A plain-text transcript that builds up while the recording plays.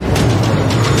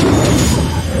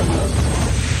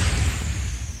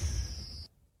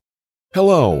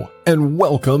Hello, and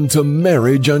welcome to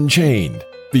Marriage Unchained,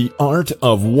 the art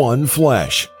of one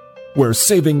flesh, where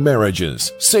saving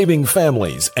marriages, saving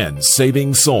families, and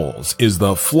saving souls is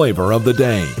the flavor of the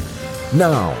day.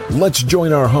 Now, let's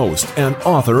join our host and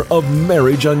author of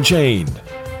Marriage Unchained,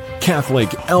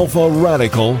 Catholic Alpha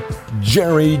Radical,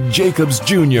 Jerry Jacobs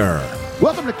Jr.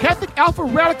 Welcome to Catholic Alpha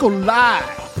Radical Live,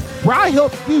 where I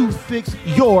help you fix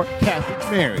your Catholic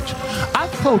marriage.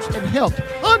 I've coached and helped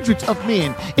hundreds of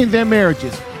men in their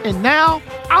marriages, and now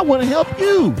I want to help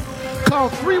you. Call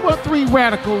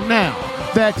 313-RADICAL now.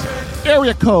 That's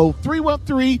area code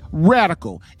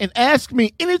 313-RADICAL, and ask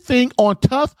me anything on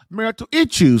tough marital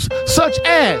issues, such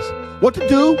as what to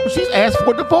do when she's asked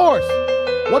for divorce,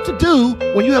 what to do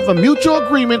when you have a mutual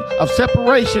agreement of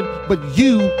separation but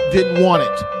you didn't want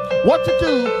it, what to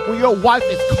do when your wife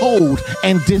is cold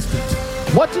and distant,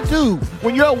 what to do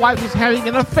when your wife is having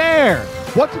an affair,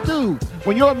 what to do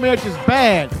when your marriage is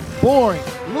bad, boring,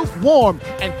 lukewarm,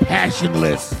 and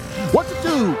passionless, what to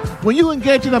do when you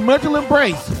engage in a marital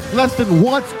embrace less than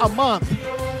once a month,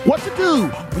 what to do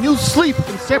when you sleep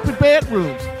in separate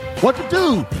bedrooms, what to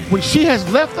do when she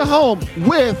has left the home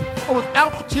with or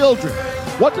without the children,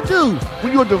 what to do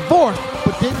when you're divorced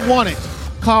but didn't want it.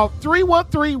 Call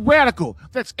 313-RADICAL.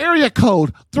 That's area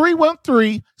code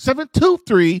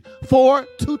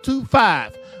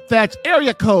 313-723-4225. That's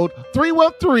area code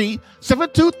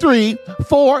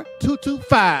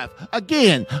 313-723-4225.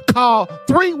 Again, call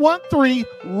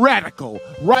 313-RADICAL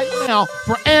right now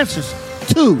for answers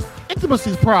to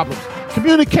intimacy problems,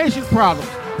 communication problems,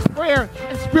 prayer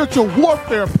and spiritual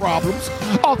warfare problems,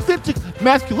 authentic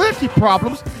masculinity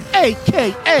problems,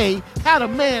 a.k.a. how to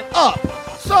man up.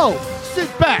 So, sit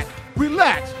back,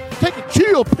 relax, take a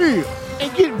chill pill,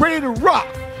 and get ready to rock.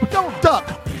 But don't duck.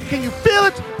 Can you feel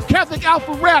it? Catholic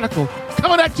Alpha Radical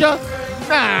coming at you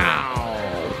now.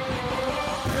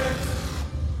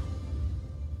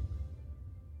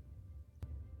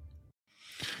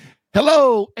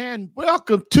 Hello, and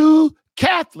welcome to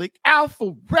Catholic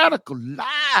Alpha Radical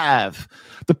Live,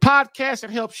 the podcast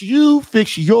that helps you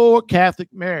fix your Catholic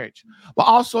marriage, while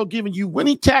also giving you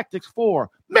winning tactics for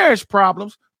marriage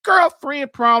problems,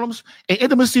 girlfriend problems, and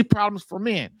intimacy problems for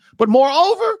men. But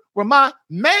moreover, where my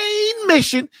main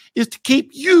mission is to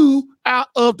keep you out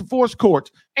of divorce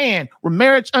court, and where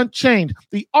Marriage Unchained,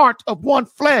 the art of one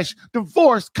flesh,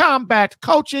 divorce combat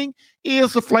coaching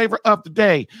is the flavor of the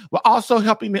day, while also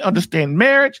helping me understand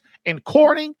marriage and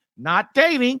courting, not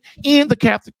dating, in the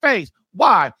Catholic faith.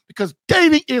 Why? Because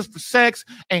dating is for sex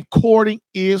and courting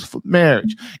is for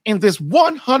marriage. In this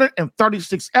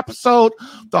 136th episode,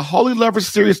 the Holy Lover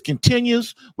series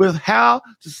continues with how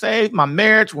to save my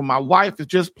marriage when my wife is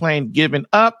just plain giving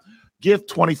up. Give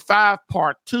 25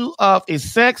 part 2 of Is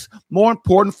Sex More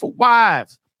Important for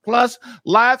Wives? Plus,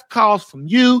 live calls from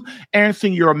you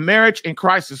answering your marriage and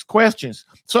crisis questions.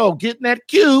 So get in that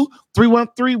queue,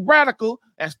 313-RADICAL.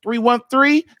 That's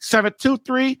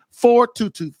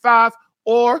 313-723-4225.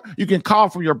 Or you can call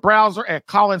from your browser at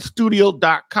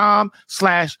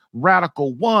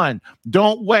callinstudio.com/radical1.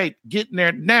 Don't wait. Get in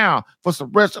there now for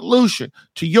some resolution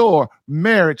to your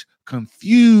marriage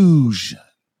confusion.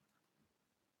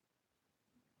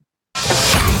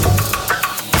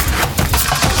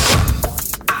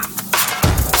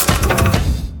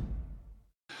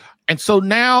 And so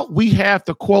now we have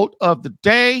the quote of the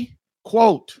day.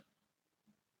 Quote,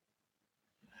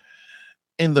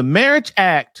 in the marriage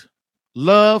act,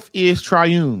 love is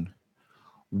triune.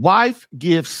 Wife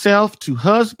gives self to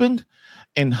husband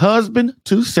and husband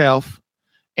to self.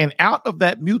 And out of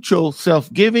that mutual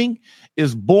self-giving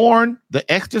is born the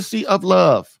ecstasy of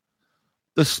love.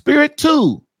 The spirit,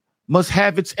 too, must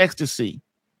have its ecstasy.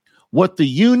 What the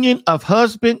union of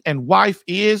husband and wife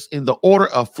is in the order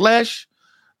of flesh,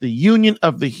 the union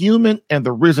of the human and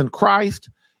the risen Christ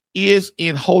is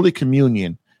in Holy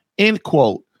Communion. End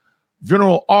quote.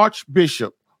 Venerable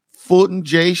Archbishop Fulton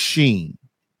J. Sheen.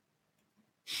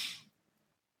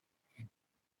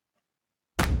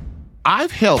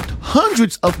 I've helped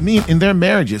hundreds of men in their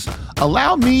marriages.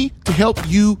 Allow me to help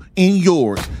you in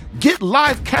yours. Get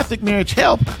live Catholic marriage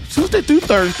help Tuesday through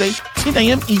Thursday, 10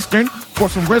 a.m. Eastern, for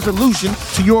some resolution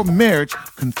to your marriage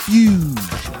confusion.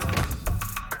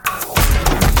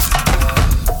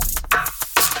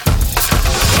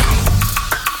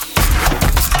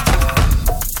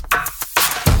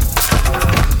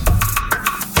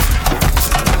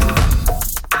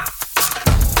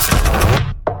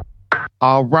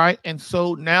 All right. And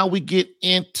so now we get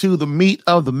into the meat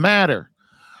of the matter.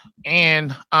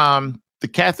 And the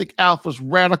Catholic Alpha's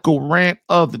radical rant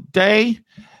of the day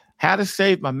How to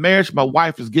Save My Marriage. My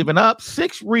Wife is Giving Up.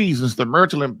 6 Reasons the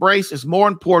Marital Embrace is More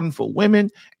Important for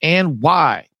Women and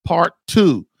Why. Part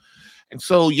 2. And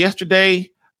so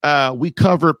yesterday, we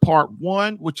covered part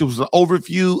 1, which was an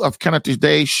overview of kind of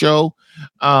today's show.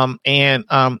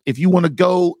 If you want to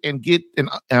go and get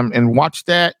and watch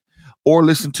that or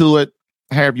listen to it,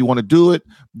 however you want to do it,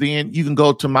 then you can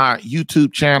go to my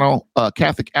YouTube channel,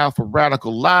 Catholic Alpha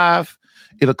Radical Live.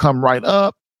 It'll come right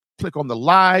up. Click on the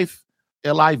live,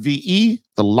 LIVE,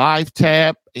 the live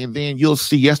tab, and then you'll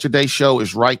see yesterday's show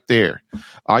is right there.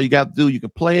 All you got to do, you can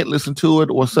play it, listen to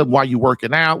it, or something while you're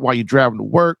working out, while you're driving to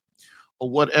work, or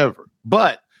whatever.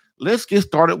 But let's get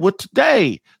started with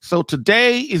today. So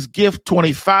today is Gift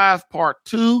 25, Part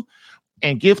 2,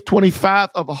 and Gift 25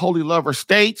 of a Holy Lover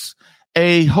states,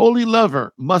 a holy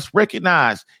lover must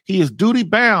recognize he is duty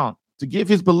bound to give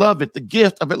his beloved the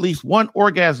gift of at least one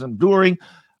orgasm during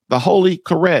the holy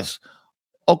caress.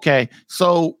 Okay,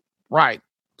 so, right.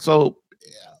 So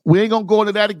we ain't going to go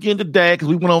into that again today because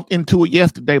we went into it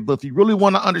yesterday. But if you really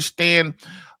want to understand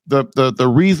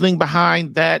the reasoning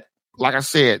behind that, like I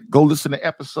said, go listen to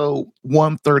episode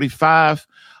 135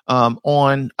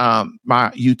 on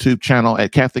my YouTube channel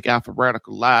at Catholic Alpha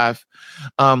Radical Live.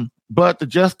 But the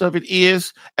gist of it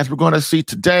is, as we're going to see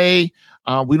today,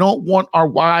 we don't want our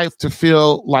wife to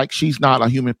feel like she's not a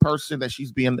human person, that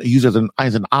she's being used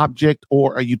as an object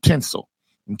or a utensil.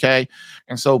 Okay.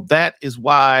 And so that is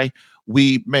why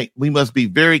we must be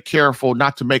very careful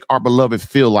not to make our beloved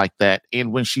feel like that.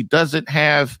 And when she doesn't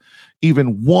have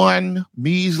even one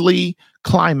measly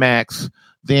climax,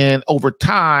 then over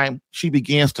time she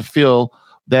begins to feel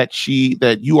that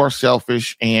you are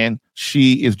selfish and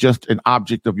she is just an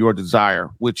object of your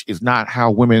desire, which is not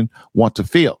how women want to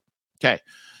feel. Okay.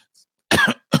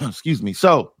 Excuse me.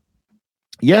 So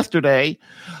yesterday,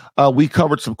 we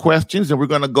covered some questions, and we're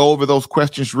going to go over those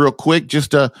questions real quick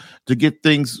just to get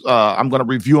things. I'm going to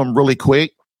review them really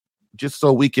quick just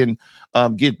so we can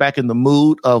get back in the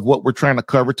mood of what we're trying to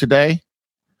cover today.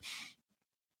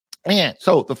 And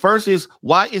so the first is,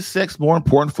 why is sex more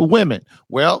important for women?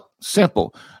 Well,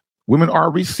 simple. Women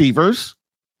are receivers.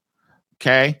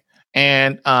 Okay.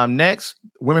 And next,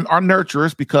 women are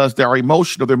nurturers because they are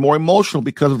emotional. They're more emotional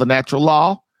because of the natural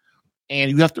law.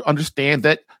 And you have to understand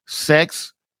that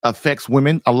sex affects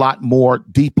women a lot more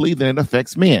deeply than it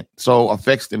affects men. So it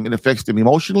affects them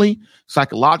emotionally,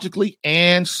 psychologically,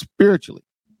 and spiritually.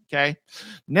 Okay.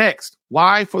 Next,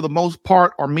 why, for the most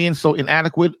part, are men so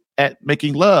inadequate at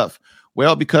making love?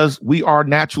 Well, because we are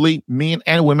naturally, men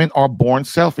and women are born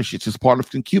selfish. It's just part of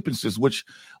concupiscence, which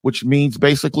means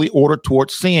basically order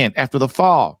towards sin after the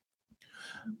fall.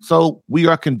 So we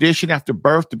are conditioned after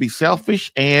birth to be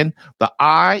selfish, and the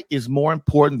I is more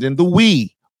important than the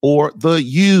we or the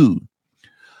you.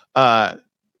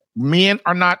 Men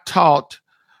are not taught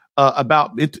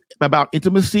about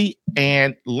intimacy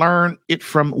and learn it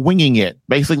from winging it,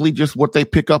 basically just what they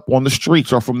pick up on the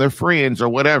streets or from their friends or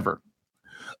whatever.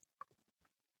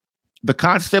 The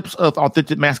concepts of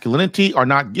authentic masculinity are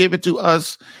not given to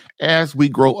us as we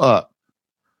grow up.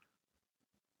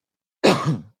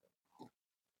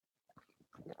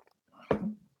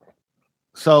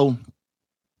 So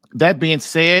that being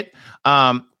said,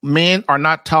 men are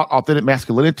not taught authentic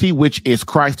masculinity, which is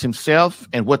Christ himself,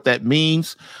 and what that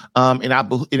means. And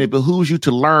it behooves you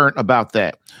to learn about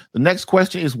that. The next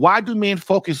question is, why do men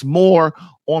focus more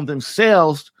on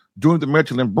themselves during the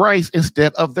marital embrace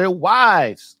instead of their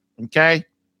wives? Okay.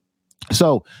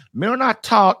 So men are not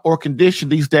taught or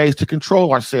conditioned these days to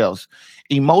control ourselves.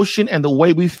 Emotion and the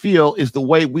way we feel is the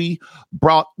way we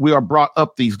are brought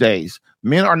up these days.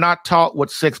 Men are not taught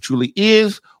what sex truly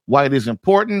is, why it is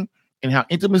important, and how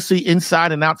intimacy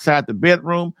inside and outside the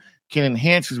bedroom can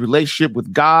enhance his relationship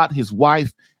with God, his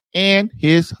wife, and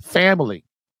his family.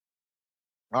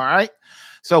 All right.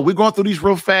 So we're going through these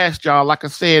real fast, y'all. Like I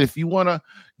said, if you want to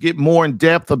get more in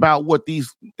depth about more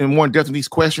in depth in these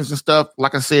questions and stuff,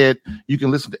 like I said, you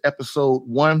can listen to episode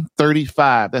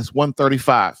 135. That's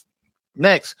 135.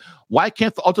 Next, why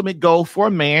can't the ultimate goal for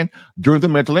a man during the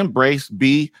marital embrace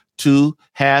be to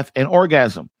have an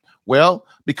orgasm? Well,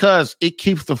 because it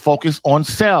keeps the focus on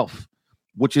self,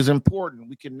 which is important.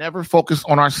 We can never focus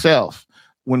on ourselves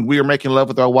when we are making love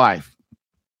with our wife.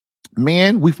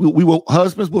 Men,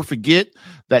 husbands will forget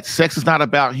that sex is not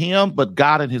about him, but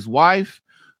God and his wife.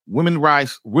 Women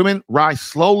rise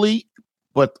slowly,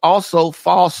 but also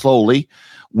fall slowly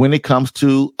when it comes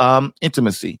to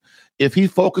intimacy. If he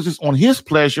focuses on his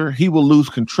pleasure, he will lose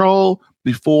control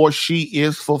before she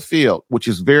is fulfilled, which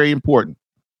is very important.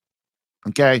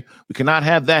 Okay, we cannot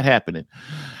have that happening.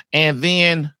 And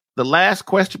then the last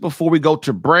question before we go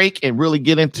to break and really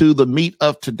get into the meat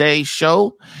of today's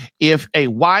show. If a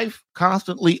wife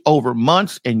constantly over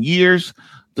months and years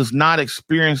does not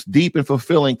experience deep and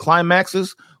fulfilling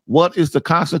climaxes, what is the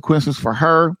consequences for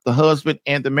her, the husband,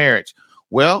 and the marriage?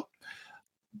 Well,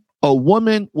 a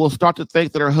woman will start to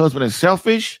think that her husband is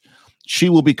selfish. She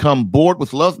will become bored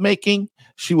with lovemaking.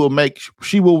 She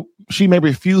may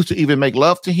refuse to even make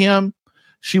love to him.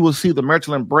 She will see the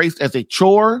marital embrace as a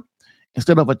chore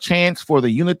instead of a chance for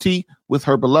the unity with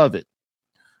her beloved.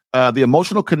 The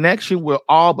emotional connection will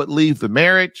all but leave the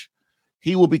marriage.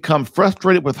 He will become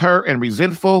frustrated with her and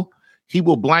resentful. He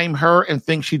will blame her and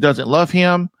think she doesn't love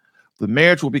him. The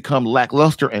marriage will become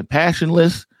lackluster and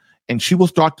passionless, and she will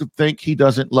start to think he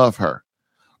doesn't love her.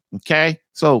 Okay,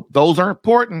 so those are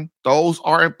important. Those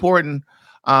are important.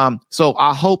 So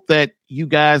I hope that you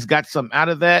guys got something out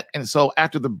of that. And so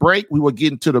after the break, we will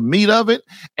get into the meat of it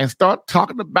and start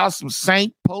talking about some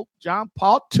Saint Pope John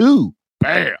Paul II.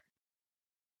 Bam.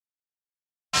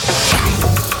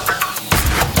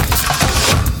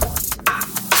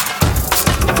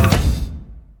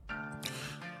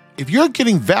 If you're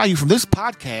getting value from this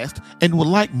podcast and would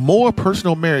like more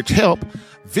personal marriage help,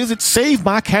 visit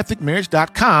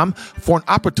SaveMyCatholicMarriage.com for an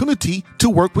opportunity to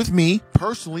work with me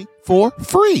personally for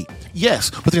free.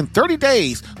 Yes, within 30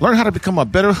 days, learn how to become a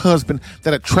better husband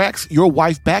that attracts your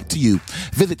wife back to you.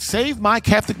 Visit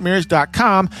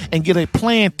SaveMyCatholicMarriage.com and get a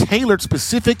plan tailored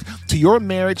specific to your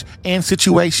marriage and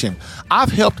situation.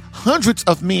 I've helped hundreds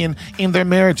of men in their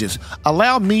marriages.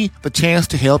 Allow me the chance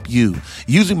to help you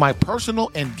using my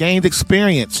personal and gained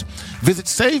experience. Visit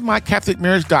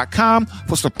SaveMyCatholicMarriage.com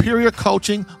for superior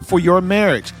coaching for your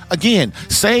marriage. Again,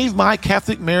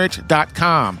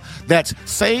 SaveMyCatholicMarriage.com. That's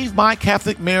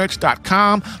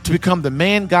SaveMyCatholicMarriage.com to become the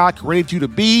man God created you to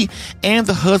be and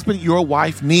the husband your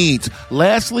wife needs.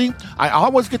 Lastly, I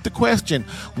always get the question,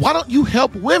 why don't you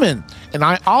help women? And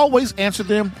I always answer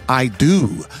them, I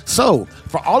do. So,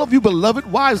 for all of you beloved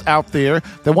wives out there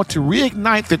that want to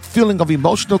reignite that feeling of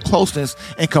emotional closeness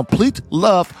and complete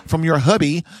love from your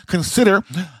hubby, consider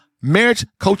marriage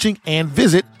coaching and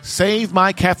visit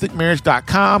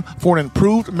SaveMyCatholicMarriage.com for an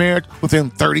improved marriage within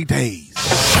 30 days.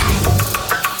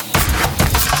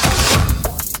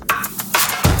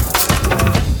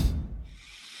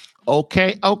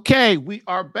 Okay, we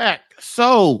are back.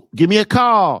 So give me a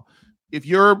call. If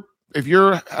your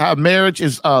marriage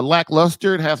is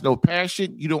lackluster, it has no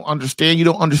passion, you don't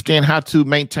understand how to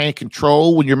maintain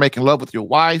control when you're making love with your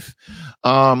wife,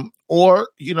 or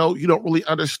you don't really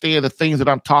understand the things that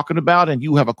I'm talking about and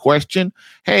you have a question,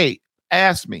 hey,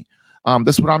 ask me.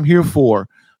 That's what I'm here for.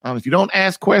 If you don't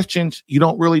ask questions, you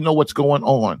don't really know what's going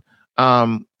on.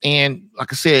 And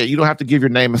like I said, you don't have to give your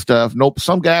name and stuff. Nope.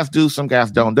 Some guys do, some guys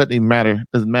don't. Doesn't even matter.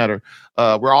 Doesn't matter.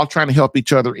 We're all trying to help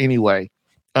each other anyway.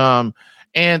 And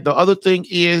the other thing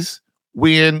is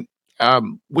when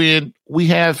we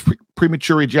have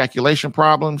premature ejaculation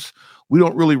problems, we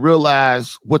don't really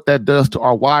realize what that does to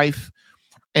our wife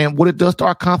and what it does to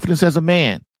our confidence as a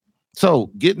man. So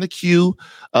get in the queue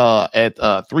at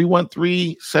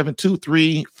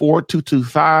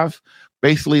 313-723-4225.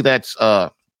 Basically, that's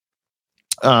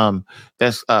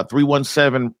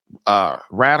 317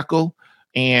 radical,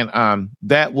 and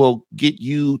that will get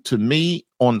you to me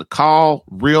on the call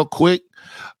real quick.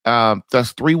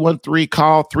 That's 313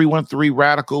 call 313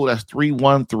 radical. That's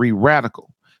 313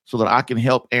 radical, so that I can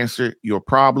help answer your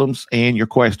problems and your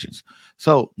questions.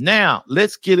 So now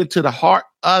let's get into the heart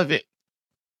of it.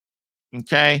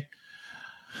 Okay.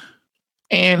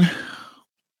 And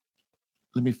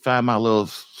let me find my little,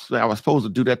 I was supposed to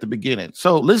do that at the beginning.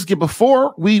 So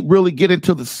before we really get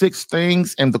into the 6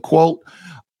 things and the quote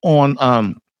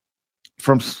on,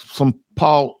 from St.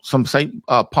 Paul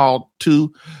II,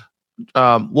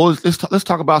 let's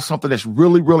talk about something that's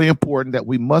really, really important that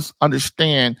we must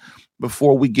understand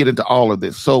before we get into all of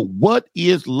this. So what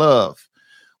is love?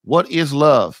 What is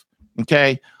love?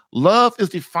 Okay. Love is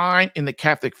defined in the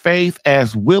Catholic faith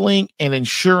as willing and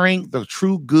ensuring the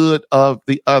true good of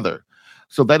the other.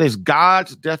 So that is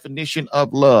God's definition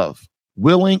of love,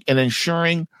 willing and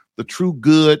ensuring the true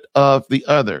good of the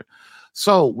other.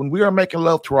 So when we are making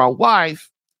love to our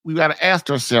wife, we got to ask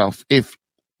ourselves, if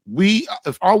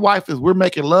our wife we're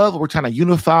making love, we're trying to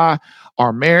unify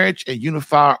our marriage and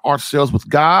unify ourselves with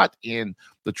God in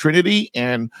the Trinity,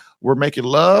 and we're making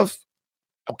love.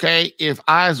 Okay, if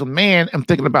I as a man am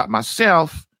thinking about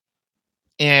myself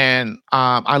and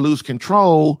I lose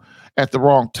control at the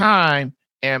wrong time,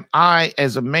 am I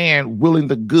as a man willing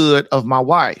the good of my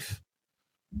wife?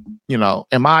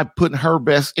 Am I putting her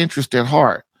best interest at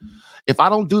heart? If I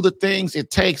don't do the things it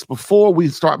takes before we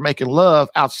start making love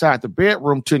outside the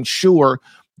bedroom to ensure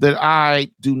that I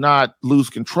do not lose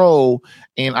control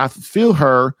and I fulfill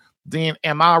her, then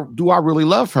do I really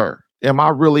love her? Am I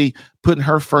really putting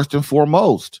her first and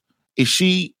foremost? Is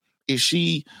she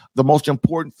the most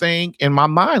important thing in my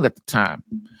mind at the time?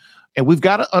 And we've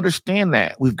got to understand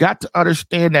that. We've got to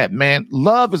understand that, man.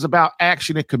 Love is about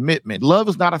action and commitment. Love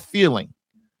is not a feeling.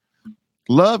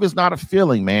 Love is not a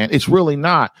feeling, man. It's really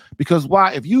not. Because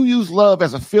why? If you use love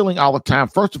as a feeling all the time,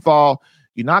 first of all,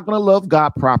 you're not going to love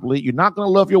God properly. You're not going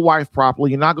to love your wife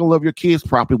properly. You're not going to love your kids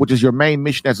properly, which is your main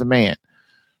mission as a man.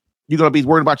 You're going to be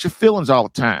worried about your feelings all the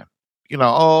time. You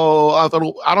know,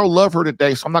 I don't love her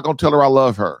today, so I'm not going to tell her I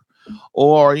love her.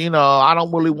 Or, you know, I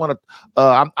don't really want to,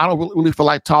 I don't really feel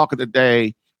like talking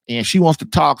today, and she wants to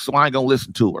talk, so I ain't going to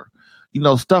listen to her. You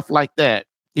know, stuff like that.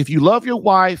 If you love your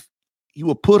wife, you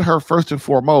will put her first and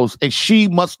foremost, and she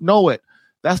must know it.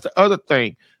 That's the other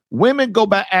thing. Women go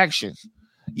by actions.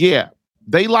 Yeah,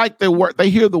 they like their word. They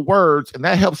hear the words, and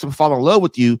that helps them fall in love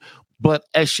with you. But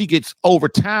as she gets over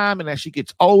time and as she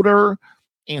gets older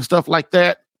and stuff like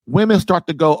that, women start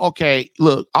to go, okay,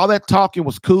 look, all that talking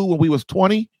was cool when we was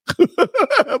 20,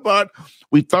 but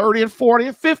we 30 and 40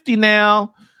 and 50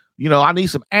 now. You know, I need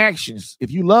some actions.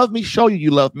 If you love me, show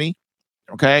you love me.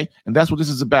 Okay. And that's what this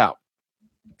is about.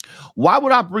 Why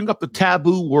would I bring up the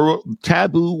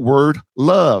taboo word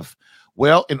love?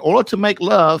 Well, in order to make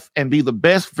love and be the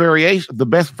best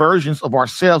versions of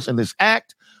ourselves in this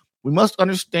act, we must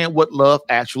understand what love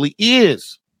actually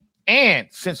is. And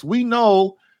since we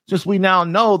now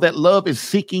know that love is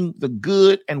seeking the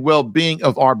good and well-being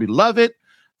of our beloved,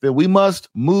 then we must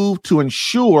move to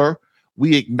ensure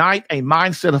we ignite a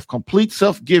mindset of complete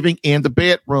self-giving in the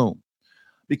bedroom.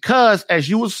 Because as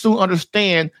you will soon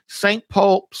understand, Saint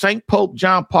Pope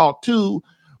John Paul II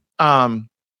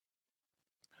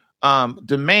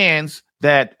demands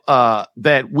that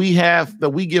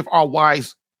we give our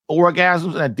wives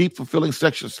orgasms and a deep, fulfilling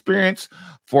sexual experience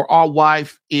for our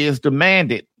wife is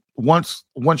demanded. Once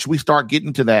we start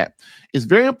getting to that, it's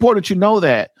very important you know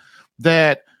that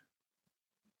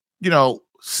you know,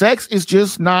 sex is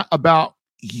just not about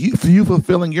you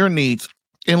fulfilling your needs.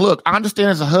 And look, I understand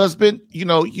as a husband, you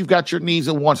know, you've got your needs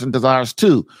and wants and desires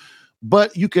too,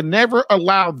 but you can never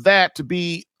allow that to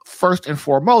be first and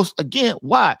foremost. Again,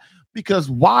 why? Because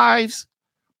wives,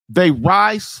 they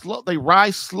rise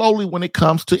slowly when it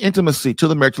comes to intimacy, to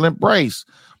the marital embrace.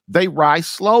 They rise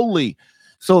slowly.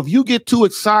 So if you get too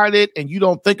excited and you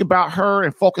don't think about her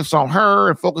and focus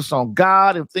on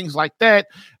God and things like that,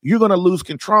 you're going to lose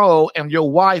control and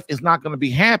your wife is not going to be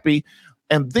happy.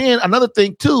 And then another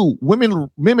thing too,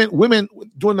 women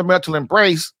during the marital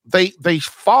embrace, they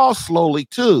fall slowly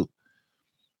too.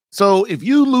 So if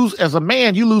you lose, as a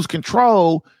man, you lose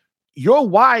control, your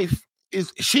wife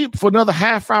for another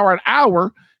half hour, an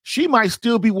hour, she might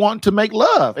still be wanting to make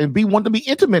love and be wanting to be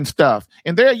intimate and stuff.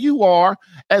 And there you are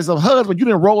as a husband, you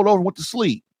didn't roll over and went to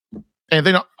sleep. And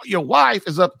then your wife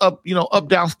is up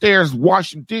downstairs,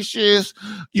 washing dishes,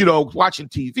 you know, watching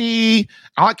TV,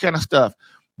 all that kind of stuff.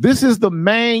 This is the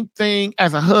main thing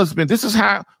as a husband. This is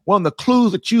how one of the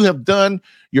clues that you have done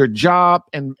your job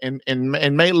and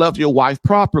made love to your wife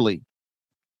properly.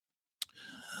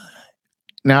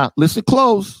 Now, listen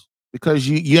close because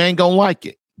you ain't going to like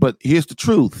it. But here's the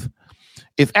truth.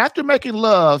 If after making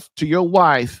love to your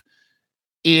wife,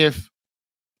 if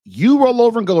you roll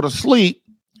over and go to sleep,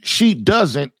 she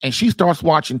doesn't, and she starts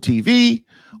watching TV,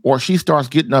 or she starts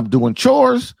getting up doing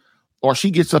chores, or she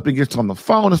gets up and gets on the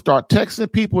phone and start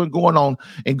texting people and going on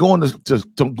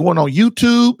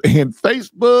YouTube and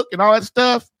Facebook and all that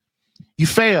stuff, you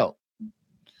fail.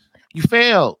 You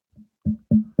fail.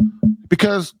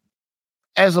 Because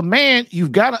as a man,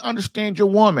 you've got to understand your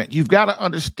woman. You've got to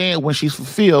understand when she's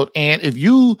fulfilled. And if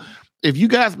you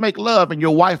guys make love and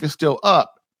your wife is still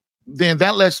up, then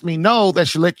that lets me know that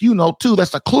she'll let you know too.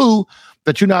 That's a clue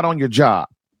that you're not on your job.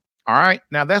 All right.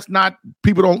 Now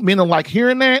men don't like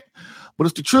hearing that, but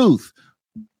it's the truth.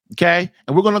 Okay.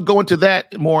 And we're going to go into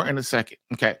that more in a second.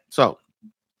 Okay. So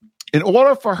in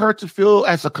order for her to feel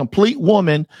as a complete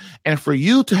woman and for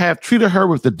you to have treated her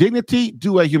with the dignity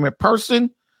due a human person,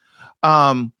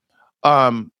 men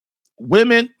and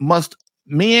women must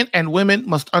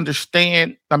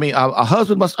understand. A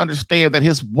husband must understand that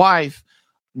his wife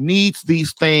needs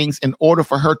these things in order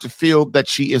for her to feel that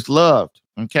she is loved.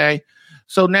 Okay.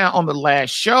 So now on the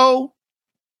last show,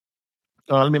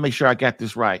 let me make sure I got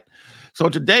this right. So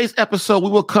in today's episode,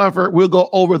 we'll go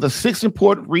over the 6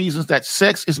 important reasons that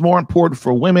sex is more important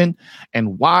for women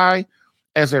and why.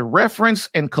 As a reference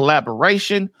and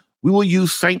collaboration, we will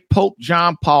use Saint Pope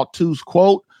John Paul II's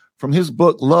quote from his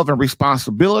book, Love and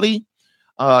Responsibility.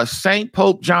 Saint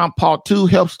Pope John Paul II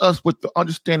helps us with the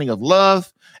understanding of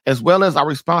love, as well as our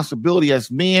responsibility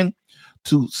as men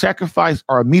to sacrifice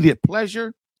our immediate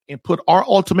pleasure and put our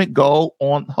ultimate goal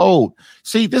on hold.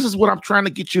 See, this is what I'm trying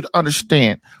to get you to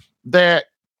understand, that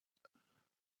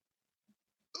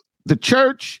the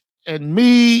church and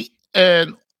me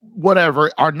and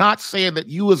whatever are not saying that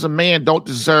you as a man don't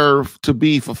deserve to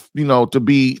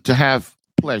to have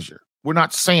pleasure. We're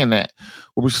not saying that.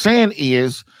 What we're saying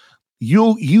is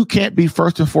you can't be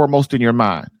first and foremost in your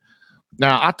mind.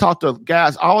 Now, I talk to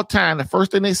guys all the time. The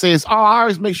first thing they say is, I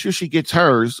always make sure she gets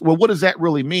hers. Well, what does that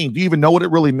really mean? Do you even know what it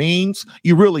really means?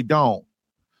 You really don't.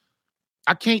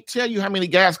 I can't tell you how many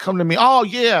guys come to me. Oh,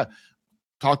 yeah.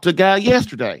 Talked to a guy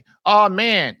yesterday. Oh,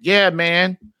 man. Yeah,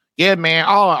 man. Yeah, man.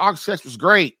 Oh, our sex was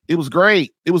great. It was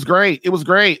great. It was great. It was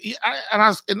great.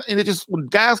 And it just, when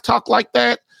guys talk like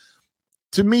that,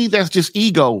 to me, that's just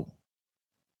ego.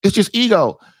 It's just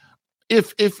ego.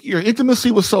 If your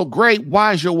intimacy was so great,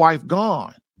 why is your wife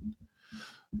gone?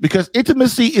 Because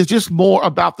intimacy is just more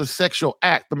about the sexual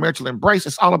act, the marital embrace.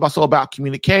 It's all about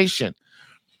communication.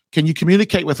 Can you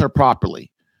communicate with her properly?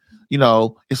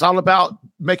 It's all about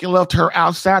making love to her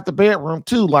outside the bedroom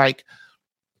too. Like,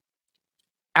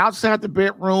 outside the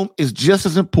bedroom is just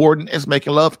as important as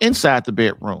making love inside the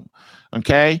bedroom.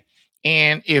 Okay.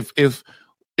 And if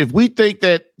we think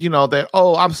that,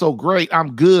 oh, I'm so great,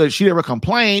 I'm good, she never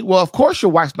complained. Well, of course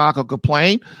your wife's not going to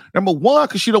complain. Number one,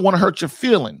 because she don't want to hurt your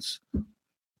feelings.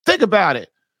 Think about it.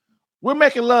 We're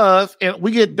making love and we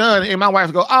get done and my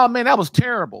wife go, oh man, that was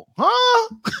terrible. Huh?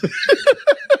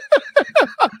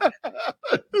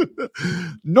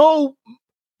 No,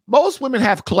 most women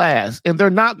have class and they're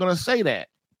not going to say that.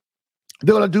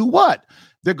 They're going to do what?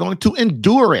 They're going to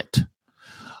endure it.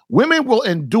 Women will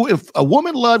endure. If a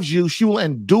woman loves you, she will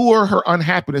endure her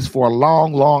unhappiness for a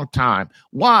long, long time.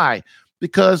 Why?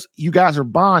 Because you guys are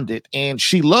bonded and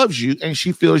she loves you and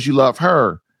she feels you love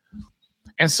her.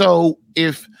 And so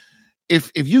if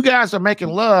you guys are making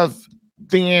love,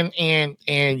 then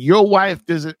and your wife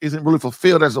isn't really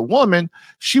fulfilled as a woman,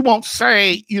 she won't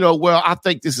say, well, I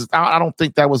don't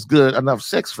think that was good enough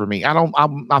sex for me. I'm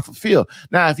not fulfilled.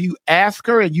 Now, if you ask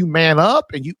her and you man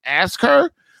up and you ask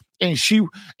her, and she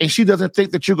doesn't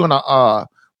think that you're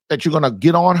gonna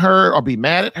get on her or be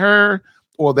mad at her,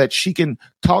 or that she can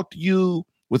talk to you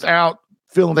without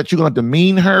feeling that you're gonna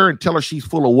demean her and tell her she's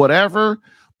full of whatever,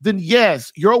 then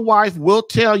yes, your wife will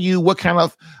tell you what kind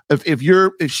of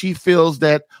if she feels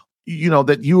that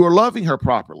that you are loving her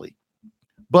properly.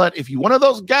 But if you're one of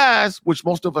those guys, which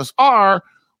most of us are,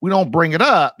 we don't bring it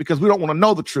up because we don't want to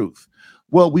know the truth.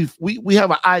 Well, we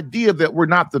have an idea that we're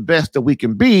not the best that we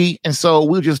can be, and so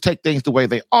we'll just take things the way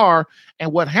they are.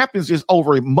 And what happens is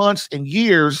over months and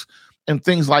years and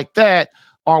things like that,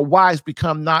 our wives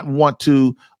become not want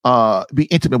to be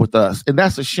intimate with us, and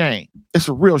that's a shame. It's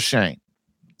a real shame.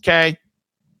 Okay,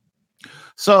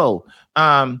 so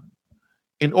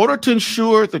in order to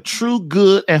ensure the true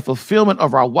good and fulfillment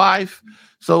of our wife,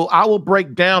 so I will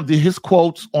break down his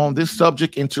quotes on this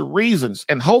subject into reasons,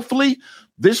 and hopefully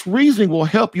this reasoning will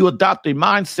help you adopt a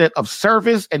mindset of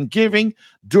service and giving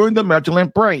during the marital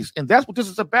embrace. And that's what this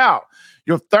is about.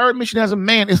 Your third mission as a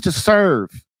man is to serve.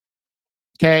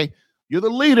 Okay. You're the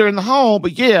leader in the home,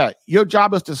 but yeah, your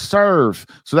job is to serve.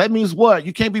 So that means what?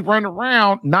 You can't be running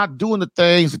around not doing the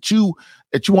things that you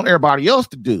want everybody else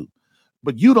to do,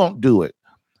 but you don't do it.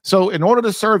 So in order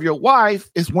to serve your wife,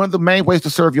 it's one of the main ways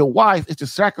to serve your wife is to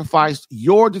sacrifice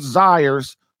your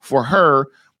desires for her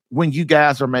when you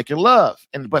guys are making love.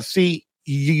 But see,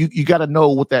 you got to know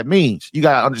what that means. You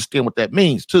got to understand what that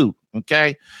means too.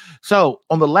 Okay. So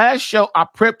on the last show, I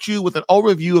prepped you with an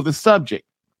overview of the subject.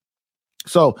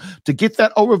 So to get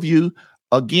that overview,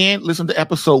 again, listen to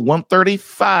episode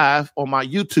 135 on my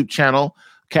YouTube channel,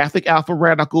 Catholic Alpha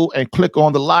Radical, and click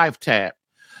on the live tab.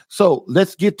 So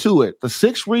let's get to it. The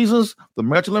 6 reasons the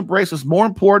marital embrace is more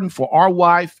important for our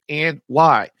wife and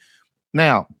why.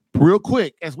 Now, real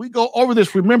quick, as we go over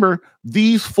this, remember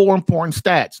these 4 important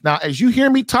stats. Now, as you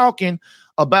hear me talking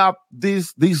about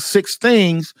these 6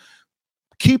 things,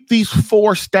 keep these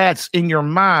 4 stats in your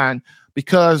mind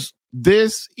because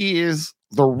this is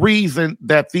the reason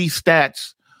that these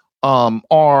stats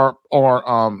are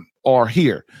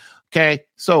here. Okay,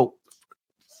 so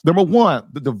number 1,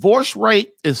 the divorce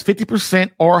rate is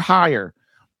 50% or higher.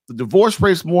 The divorce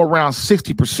rate is more around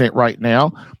 60% right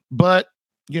now, but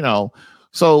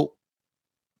so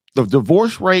the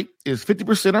divorce rate is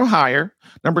 50% or higher.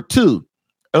 Number 2,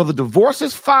 of the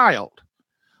divorces filed,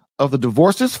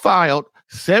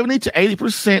 70 to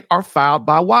 80% are filed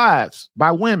by wives,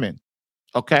 by women.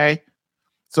 Okay.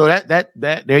 So that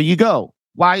there you go.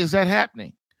 Why is that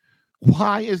happening?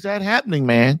 Why is that happening,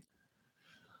 man?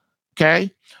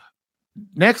 Okay.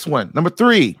 Next one, number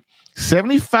 3,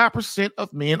 75%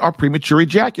 of men are premature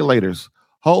ejaculators.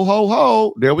 Ho, ho,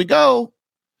 ho. There we go.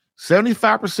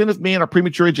 75% of men are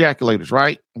premature ejaculators,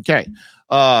 right? Okay.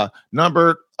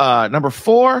 Number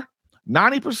 4,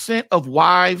 90% of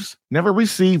wives never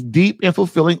receive deep and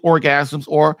fulfilling orgasms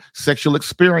or sexual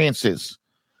experiences.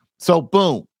 So,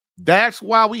 boom. That's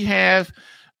why we have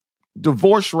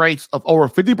divorce rates of over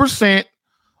 50%.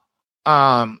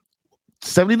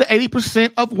 70 to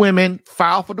 80% of women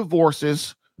file for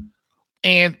divorces,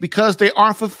 and because they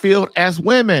aren't fulfilled as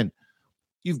women.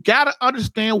 You've got to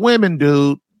understand women,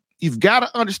 dude. You've got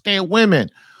to understand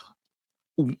women.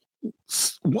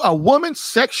 A woman's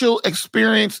sexual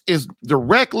experience is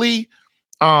directly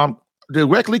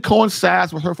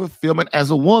coincides with her fulfillment as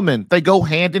a woman. They go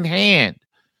hand in hand.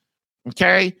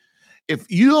 Okay.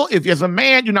 If as a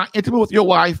man, you're not intimate with your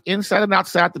wife inside and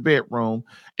outside the bedroom,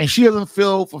 and she doesn't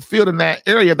feel fulfilled in that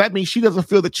area, that means she doesn't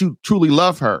feel that you truly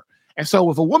love her. And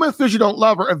so if a woman feels you don't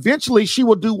love her, eventually she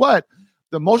will do what?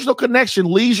 The emotional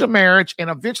connection leaves your marriage, and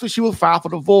eventually she will file for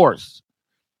divorce.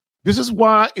 This is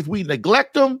why if we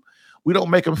neglect them, we don't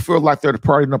make them feel like they're the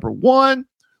priority number one.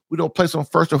 We don't place them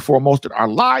first and foremost in our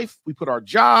life. We put our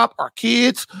job, our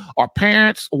kids, our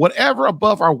parents, whatever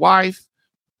above our wife.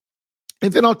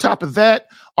 And then on top of that,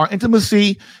 our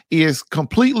intimacy is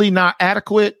completely not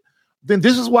adequate. Then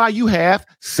this is why you have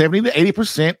 70 to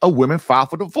 80% of women file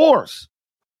for divorce.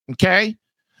 Okay.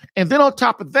 And then on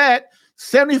top of that,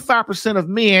 75% of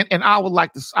men, and I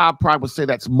probably would say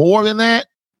that's more than that,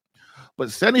 but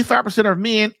 75% of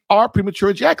men are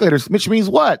premature ejaculators, which means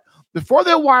what? Before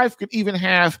their wife can even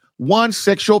have one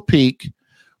sexual peak,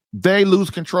 they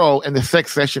lose control and the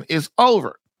sex session is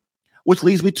over. Which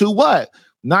leads me to what?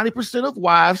 90% of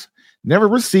wives never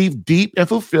receive deep and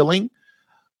fulfilling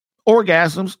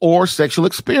orgasms or sexual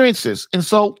experiences. And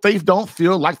so they don't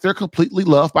feel like they're completely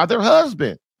loved by their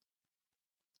husband.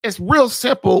 It's real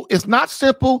simple. It's not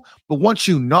simple, but once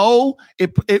you know,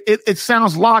 it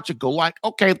sounds logical. Like,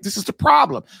 okay, this is the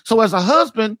problem. So as a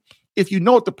husband, if you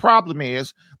know what the problem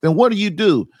is, then what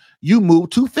do? You move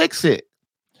to fix it.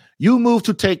 You move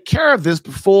to take care of this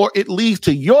before it leads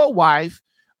to your wife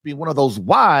being one of those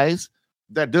wives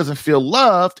that doesn't feel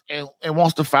loved and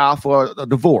wants to file for a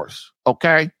divorce.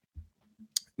 Okay.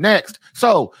 Next.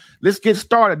 So let's get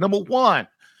started. Number 1,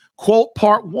 quote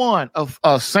part 1 of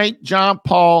St. John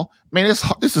Paul. Man,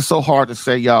 this is so hard to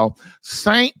say, y'all.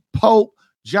 St. Pope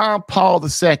John Paul II.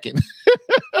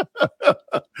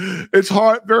 It's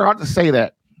very hard to say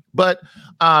that. But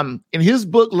in his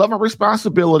book, Love and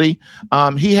Responsibility,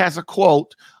 he has a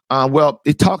quote.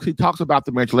 He talks about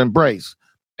the marital embrace.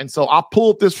 And so I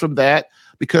pulled this from that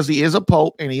because he is a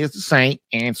pope and he is the saint.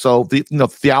 And so the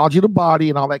theology of the body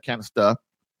and all that kind of stuff.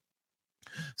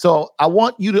 So I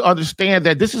want you to understand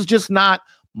that this is just not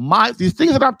these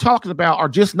things that I'm talking about are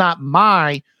just not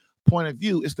my point of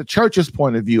view. It's the church's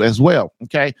point of view as well.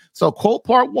 Okay. So quote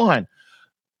part 1,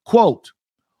 quote,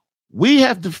 we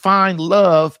have defined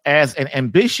love as an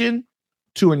ambition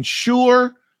to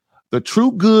ensure the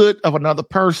true good of another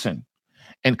person,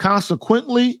 and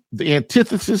consequently the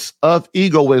antithesis of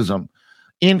egoism,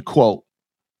 end quote.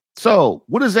 So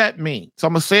what does that mean? So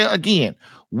I'm going to say it again.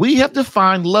 We have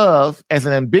defined love as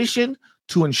an ambition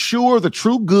to ensure the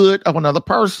true good of another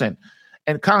person,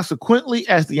 and consequently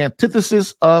as the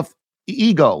antithesis of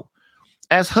ego.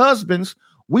 As husbands,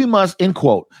 we must, end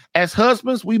quote, as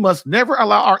husbands, we must never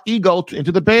allow our ego to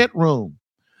enter the bedroom.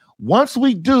 Once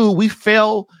we do, we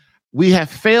have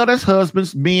failed as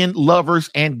husbands, men, lovers,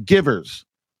 and givers.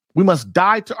 We must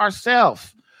die to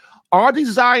ourselves. Our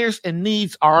desires and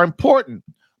needs are important,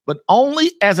 but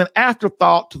only as an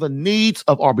afterthought to the needs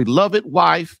of our beloved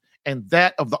wife and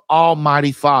that of the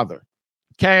Almighty Father.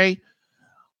 Okay?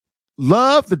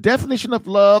 Love, the definition of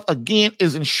love, again,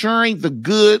 is ensuring the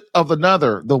good of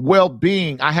another, the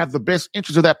well-being. I have the best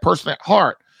interest of that person at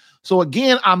heart. So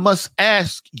again, I must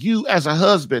ask you as a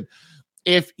husband,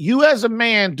 if you as a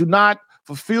man do not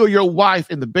fulfill your wife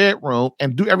in the bedroom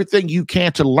and do everything you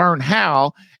can to learn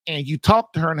how, and you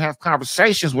talk to her and have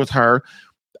conversations with her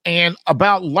and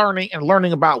about learning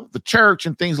about the church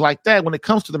and things like that, when it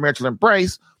comes to the marital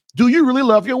embrace, do you really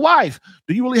love your wife?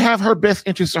 Do you really have her best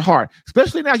interests at heart?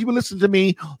 Especially now you've been listening to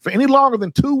me for any longer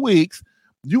than 2 weeks,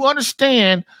 you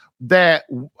understand that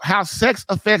how sex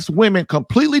affects women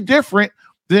completely different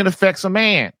than it affects a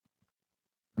man.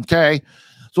 Okay?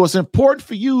 So it's important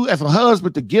for you as a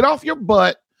husband to get off your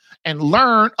butt and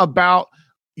learn about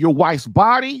your wife's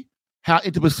body, how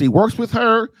intimacy works with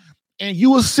her, and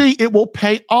you will see it will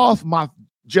pay off, my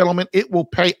gentlemen. It will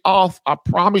pay off. I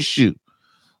promise you.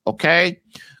 Okay.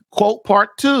 Quote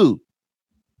part two.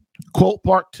 Quote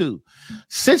part two.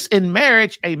 Since in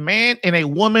marriage, a man and a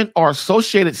woman are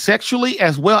associated sexually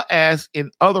as well as in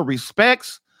other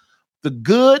respects, the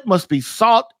good must be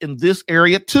sought in this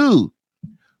area too,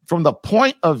 from the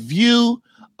point of view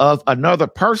of another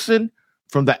person,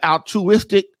 from the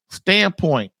altruistic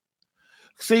standpoint.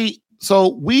 See, so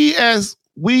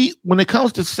when it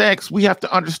comes to sex, we have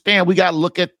to understand, we got to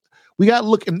look, and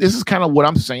this is kind of what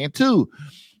I'm saying too.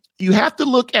 You have to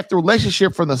look at the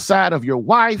relationship from the side of your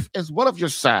wife as well as your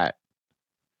side,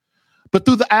 but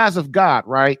through the eyes of God,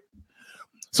 right?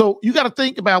 So you got to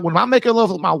think about, when I'm making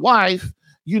love with my wife,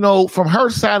 from her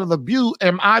side of the view,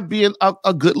 am I being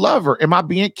a good lover? Am I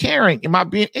being caring? Am I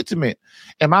being intimate?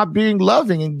 Am I being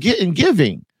loving and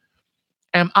giving?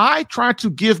 Am I trying to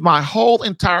give my whole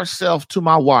entire self to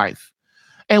my wife?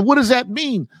 And what does that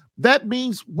mean? That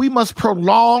means we must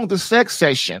prolong the sex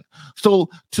session. So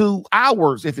to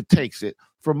hours, if it takes it,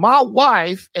 for my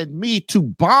wife and me to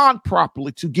bond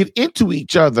properly, to get into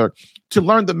each other, to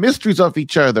learn the mysteries of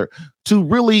each other, to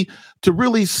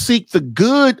really seek the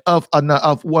good of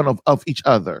each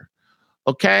other.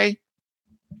 Okay?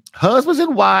 Husbands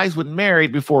and wives, when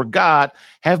married before God,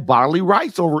 have bodily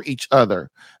rights over each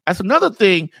other. That's another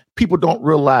thing people don't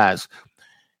realize.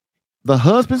 The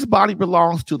husband's body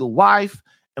belongs to the wife,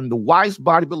 and the wife's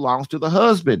body belongs to the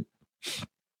husband.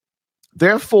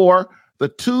 Therefore, the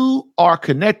two are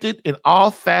connected in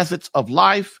all facets of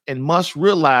life and must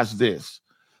realize this.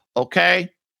 Okay?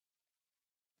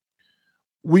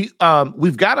 We've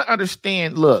got to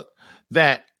understand, look,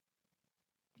 that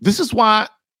this is why,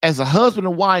 as a husband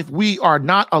and wife, we are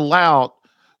not allowed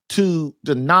to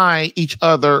deny each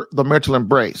other the marital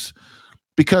embrace.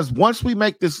 Because once we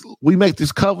make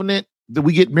this covenant that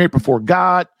we get married before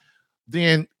God,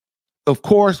 then of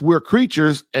course we're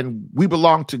creatures and we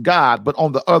belong to God. But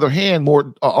on the other hand,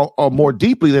 more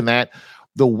deeply than that,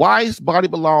 the wife's body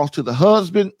belongs to the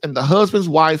husband, and the husband's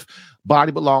wife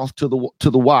body belongs to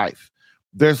the wife.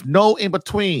 There's no in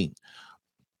between.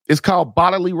 It's called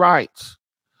bodily rights.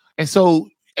 And so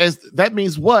as that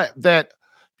means what? That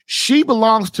she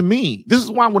belongs to me. This is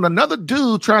why when another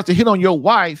dude tries to hit on your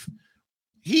wife,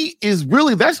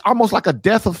 that's almost like a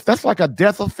death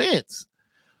offense.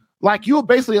 Like, you're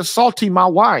basically assaulting my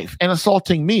wife and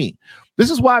assaulting me.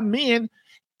 This is why men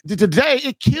today,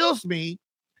 it kills me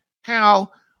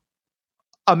how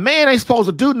a man ain't supposed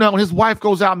to do nothing when his wife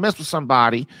goes out and mess with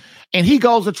somebody, and he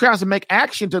goes and tries to make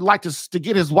action to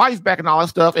get his wife back and all that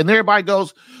stuff. And everybody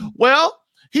goes, well,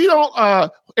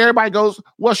 everybody goes,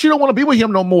 well, she don't want to be with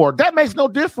him no more. That makes no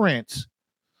difference.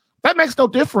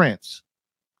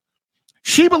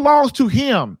 She belongs to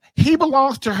him. He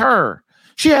belongs to her.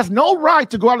 She has no right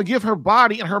to go out and give her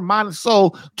body and her mind and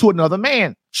soul to another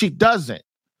man. She doesn't.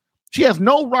 She has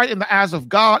no right in the eyes of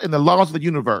God and the laws of the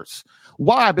universe.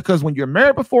 Why? Because when you're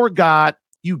married before God,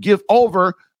 you give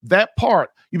over that part.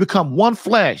 You become one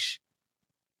flesh.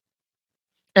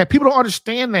 And people don't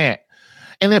understand that.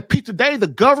 And then today, the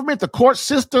government, the court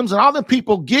systems, and other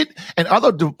people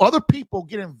other people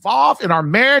get involved in our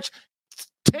marriage.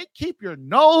 Keep your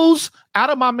nose out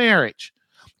of my marriage.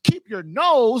 Keep your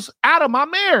nose out of my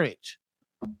marriage.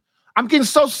 I'm getting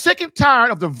so sick and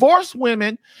tired of divorced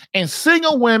women and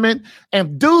single women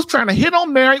and dudes trying to hit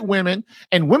on married women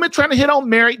and women trying to hit on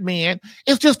married men.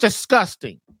 It's just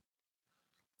disgusting.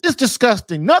 It's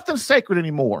disgusting. Nothing's sacred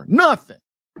anymore. Nothing.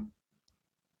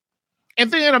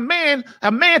 And then a man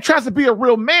tries to be a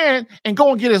real man and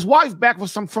go and get his wife back from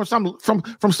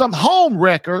some home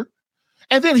wrecker,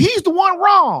 and then he's the one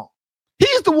wrong.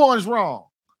 He's the one's wrong.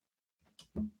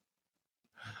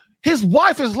 His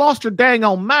wife has lost her dang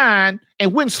on mind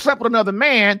and went and slept with another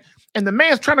man, and the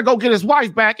man's trying to go get his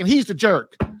wife back, and he's the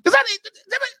jerk. Does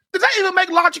that even make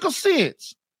logical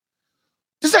sense?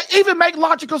 Does that even make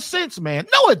logical sense, man?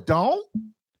 No, it don't.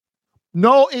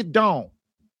 No, it don't.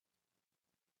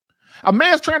 A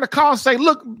man's trying to call and say,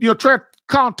 look, try to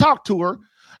call and talk to her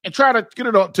and try to get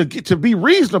her to be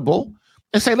reasonable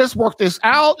and say, let's work this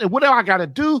out. And whatever I got to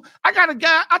do. I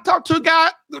talked to a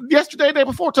guy yesterday, the day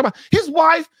before, talking about his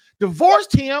wife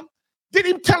divorced him, didn't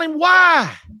even tell him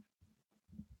why.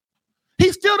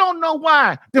 He still don't know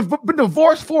why. They've been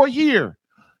divorced for a year.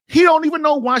 He don't even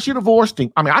know why she divorced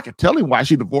him. I mean, I could tell him why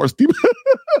she divorced him.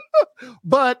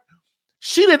 But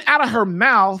she didn't out of her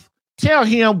mouth tell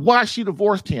him why she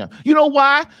divorced him. You know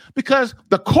why? Because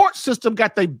the court system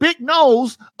got their big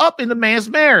nose up in the man's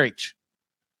marriage.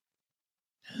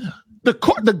 The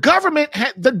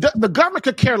government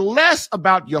could care less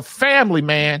about your family,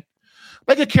 man.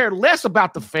 They could care less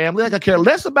about the family. They could care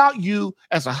less about you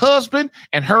as a husband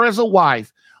and her as a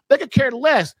wife. They could care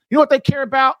less. You know what they care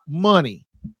about? Money.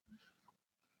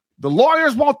 The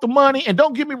lawyers want the money. And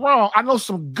don't get me wrong, I know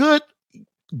some good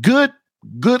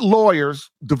lawyers,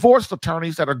 divorce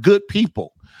attorneys that are good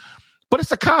people. But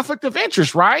it's a conflict of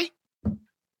interest, right?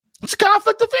 It's a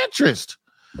conflict of interest.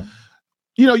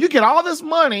 You know, you get all this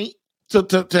money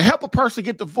to help a person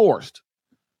get divorced.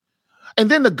 And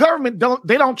then the government don't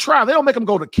make them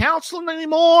go to counseling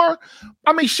anymore.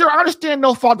 I mean, sure, I understand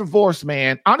no fault divorce,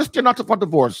 man. I understand not to fault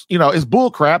divorce. You know, it's bull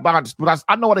crap, but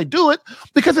I know why they do it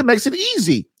because it makes it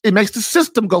easy. It makes the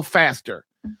system go faster.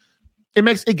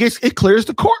 It clears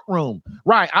the courtroom.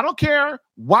 Right. I don't care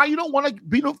why you don't want to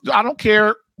be, I don't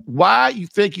care why you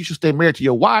think you should stay married to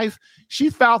your wife. She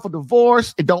filed for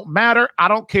divorce. It don't matter. I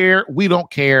don't care. We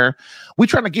don't care. We're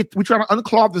trying to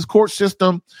unclog this court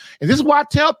system. And this is why I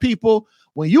tell people,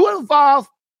 when you involve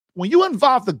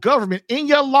the government in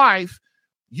your life,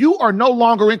 you are no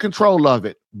longer in control of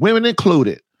it, women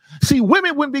included. See,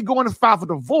 women wouldn't be going to file for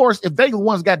divorce if they the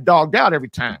ones got dogged out every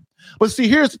time. But see,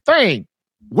 here's the thing.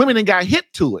 Women ain't got hit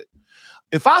to it.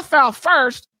 If I file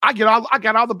first, I got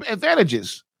all the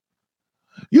advantages.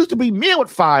 Used to be men would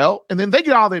file, and then they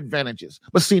get all the advantages.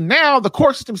 But see, now the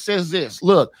court system says this.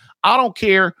 Look, I don't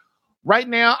care. Right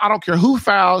now, I don't care who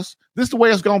files. This is the way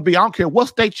it's going to be. I don't care what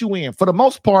state you in. For the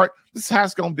most part, this is how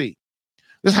it's going to be.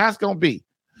 This is how it's going to be.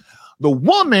 The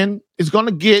woman is going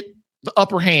to get the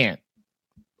upper hand.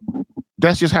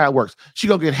 That's just how it works. She's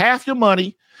going to get half your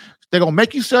money. They're going to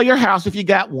make you sell your house if you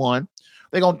got one.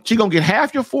 She's going to get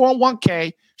half your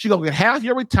 401k. She's going to get half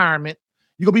your retirement.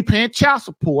 You're going to be paying child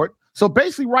support. So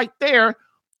basically right there,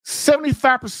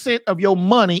 75% of your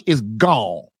money is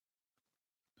gone.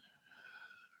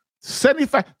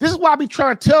 75. This is why I be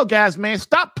trying to tell guys, man,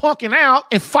 stop punking out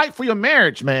and fight for your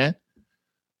marriage, man.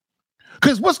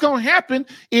 Because what's going to happen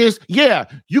is, yeah,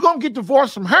 you're going to get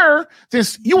divorced from her.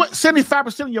 Since you want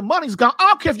 75% of your money is gone. I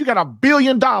don't care if you got $1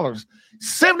 billion.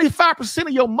 75%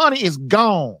 of your money is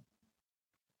gone.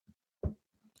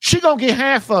 She going to get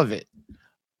half of it.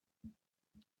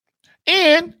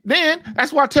 And then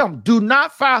that's why I tell them, do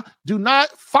not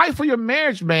fight for your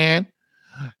marriage, man.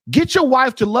 Get your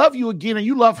wife to love you again and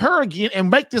you love her again and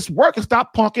make this work and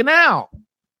stop punking out.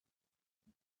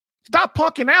 Stop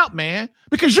punking out, man,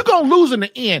 because you're going to lose in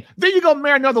the end. Then you're going to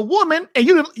marry another woman and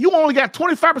you only got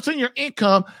 25% of your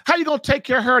income. How you going to take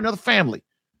care of her and another family?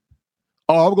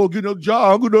 Oh, I'm going to get another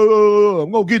job. I'm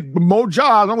going to get more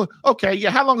jobs. Okay, yeah,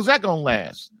 how long is that going to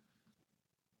last?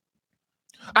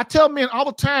 I tell men all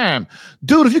the time,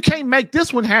 dude, if you can't make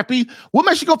this one happy, what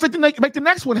makes you go make the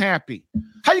next one happy?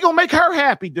 How you going to make her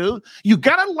happy, dude? You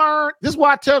got to learn. This is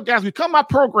why I tell guys, become my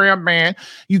program, man.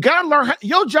 You got to learn.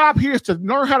 Your job here is to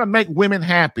learn how to make women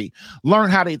happy. Learn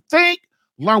how they think,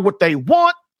 learn what they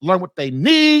want, learn what they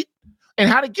need, and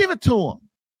how to give it to them.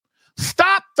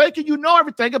 Stop thinking you know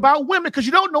everything about women because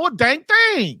you don't know a dang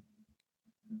thing.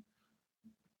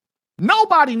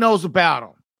 Nobody knows about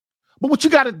them. But what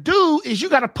you got to do is you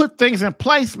got to put things in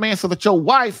place, man, so that your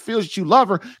wife feels that you love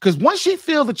her. Because once she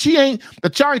feels that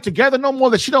y'all ain't together no more,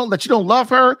 that you don't love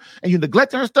her and you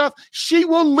neglect her stuff, she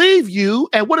will leave you.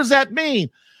 And what does that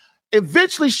mean?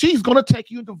 Eventually, she's going to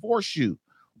take you and divorce you.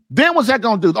 Then what's that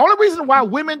going to do? The only reason why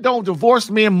women don't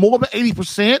divorce men more than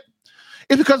 80%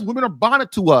 is because women are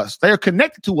bonded to us. They are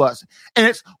connected to us. And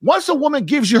it's once a woman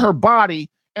gives you her body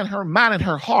and her mind and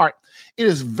her heart, it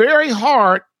is very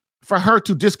hard for her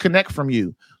to disconnect from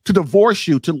you, to divorce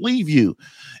you, to leave you.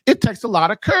 It takes a lot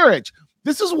of courage.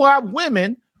 This is why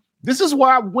women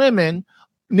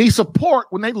need support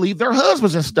when they leave their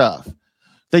husbands and stuff.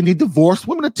 They need divorced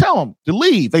women to tell them to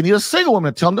leave. They need a single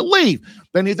woman to tell them to leave.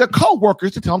 They need their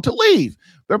co-workers to tell them to leave.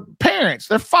 Their parents,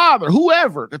 their father,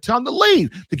 whoever, to tell them to leave,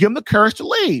 to give them the courage to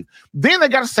leave. Then they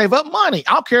got to save up money.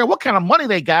 I don't care what kind of money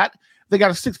they got. They got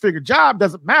a 6-figure job,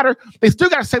 doesn't matter. They still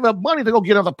got to save up money to go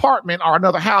get another apartment or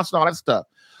another house and all that stuff.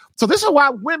 So this is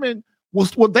why women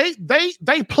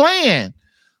they plan.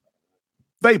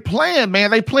 They plan,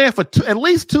 man. They plan for at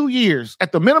least 2 years,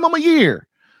 at the minimum a year,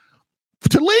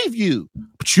 to leave you.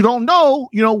 But you don't know.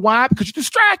 You know why? Because you're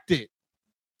distracted.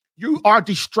 You are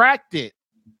distracted.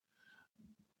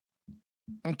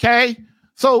 Okay?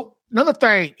 So another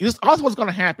thing, this also what's going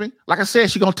to happen. Like I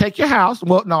said, she's going to take your house.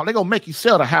 Well, no, they're going to make you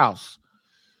sell the house.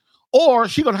 Or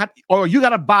you got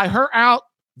to buy her out.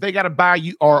 They got to buy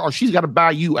you, or she's got to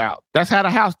buy you out. That's how the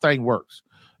house thing works.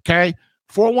 Okay.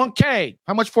 401k.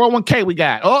 How much 401k we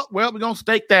got? Oh, well, we're going to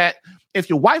stake that. If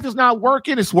your wife is not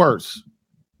working, it's worse.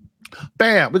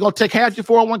 Bam. We're going to take half your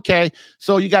 401k.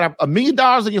 So you got $1 million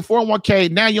in your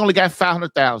 401k. Now you only got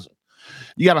 500,000.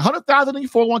 You got 100,000 in your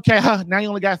 401k. Now you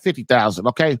only got 50,000.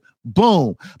 Okay.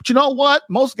 Boom. But you know what?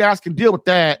 Most guys can deal with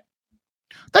that.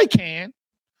 They can.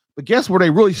 But guess where they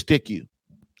really stick you?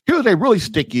 Here's what they really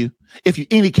stick you if you're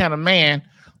any kind of man.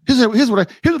 Here's what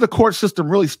the court system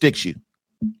really sticks you.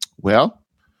 Well,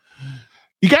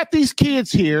 you got these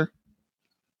kids here.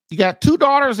 You got 2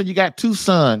 daughters and you got 2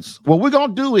 sons. What we're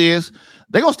going to do is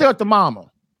they're going to stay with the mama.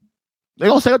 They're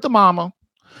going to stay with the mama.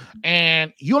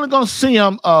 And you're only going to see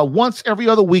them once every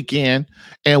other weekend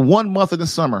and 1 month in the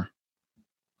summer.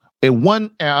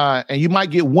 And you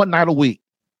might get 1 night a week.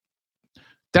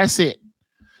 That's it.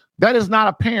 That is not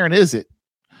a parent, is it?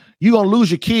 You're going to lose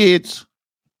your kids.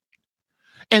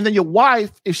 And then your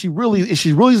wife, if she's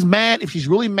really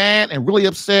mad and really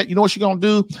upset, you know what she's going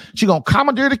to do? She's going to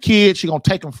commandeer the kids. She's going to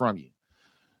take them from you.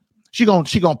 She's going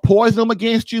to poison them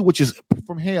against you, which is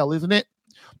from hell, isn't it?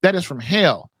 That is from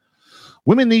hell.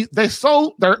 Women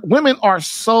are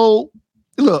so,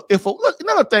 look,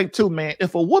 another thing too, man,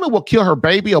 if a woman will kill her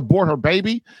baby, abort her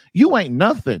baby, you ain't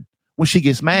nothing when she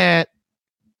gets mad.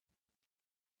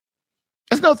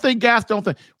 That's another thing guys don't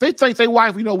think. They think their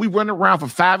wife, we run around for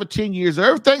 5 or 10 years.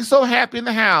 Everything's so happy in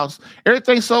the house.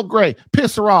 Everything's so great.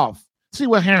 Piss her off. See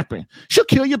what happened. She'll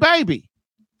kill your baby.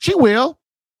 She will.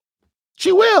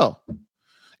 She will.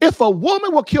 If a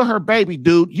woman will kill her baby,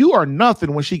 dude, you are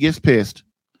nothing when she gets pissed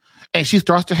and she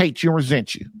starts to hate you and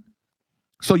resent you.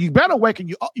 So you better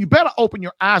you better open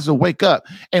your eyes and wake up.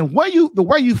 And the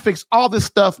way you fix all this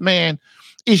stuff, man,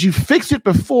 is you fix it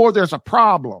before there's a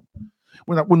problem.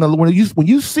 When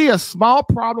you see a small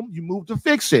problem, you move to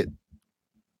fix it.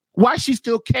 Why she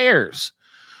still cares?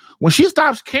 When she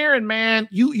stops caring, man,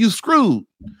 you screwed.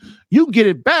 You can get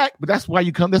it back, but that's why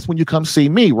you come. That's when you come see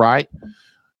me, right?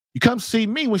 You come see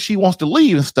me when she wants to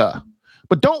leave and stuff.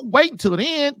 But don't wait until the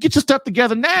end. Get your stuff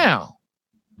together now.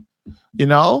 They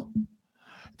gonna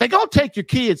take your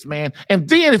kids, man. And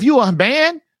then if you're a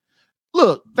man,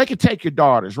 look, they can take your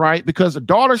daughters, right? Because a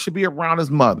daughter should be around his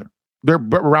mother. They're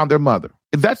around their mother.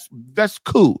 That's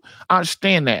cool. I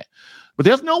understand that. But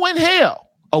there's no way in hell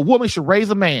a woman should raise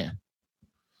a man.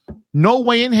 No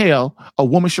way in hell a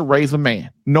woman should raise a man.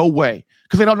 No way.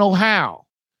 Because they don't know how.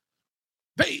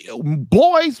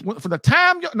 Boys, from the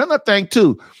time, another thing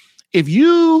too, if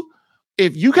you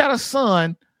got a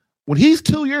son, when he's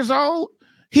 2 years old,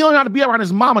 he don't know how to be around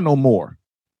his mama no more.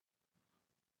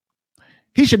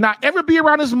 He should not ever be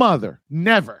around his mother.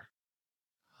 Never.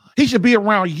 He should be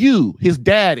around you, his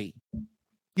daddy.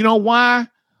 You know why?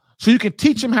 So you can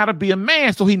teach him how to be a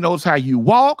man, so he knows how you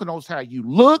walk, knows how you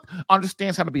look,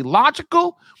 understands how to be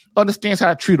logical, understands how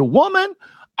to treat a woman,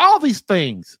 all these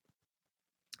things.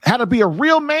 How to be a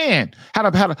real man, how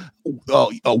to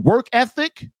a work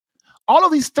ethic, all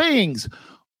of these things.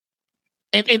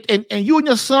 And you and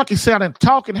your son can sit down and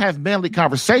talk and have manly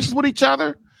conversations with each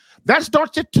other. That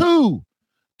starts at 2.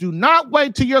 Do not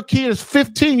wait till your kid is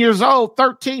 15 years old,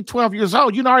 13, 12 years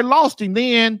old. You already lost him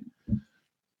then.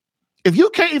 If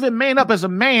you can't even man up as a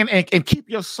man and keep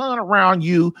your son around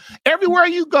you, everywhere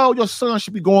you go, your son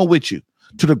should be going with you.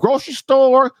 To the grocery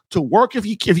store, to work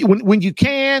when you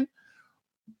can.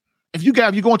 If you're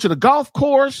going to the golf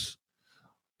course,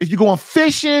 if you're going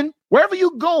fishing, wherever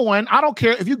you're going, I don't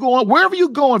care. If you're going, wherever you're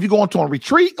going, if you're going to a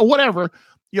retreat or whatever,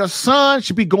 your son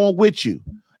should be going with you.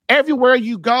 Everywhere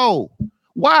you go.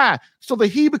 Why? So that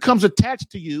he becomes attached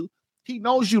to you. He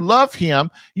knows you love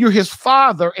him. You're his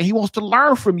father, and he wants to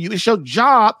learn from you. It's your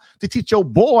job to teach your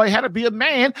boy how to be a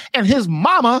man, and his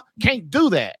mama can't do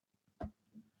that.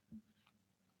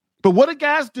 But what do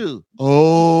guys do?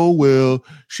 Oh, well,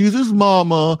 she's his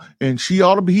mama, and he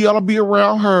ought to be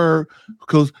around her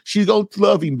because she's going to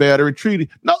love him better and treat him.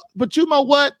 No, but you know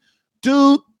what?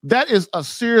 Dude, that is a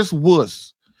serious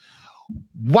wuss.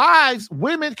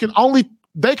 Women can only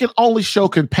show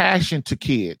compassion to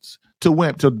kids, to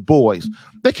women, to boys.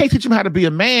 They can't teach them how to be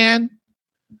a man.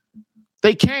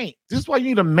 They can't. This is why you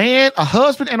need a man, a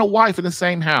husband, and a wife in the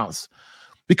same house.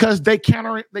 Because they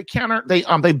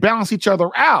balance each other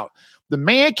out. The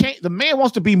man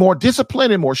wants to be more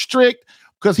disciplined and more strict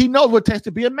because he knows what it takes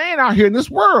to be a man out here in this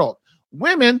world.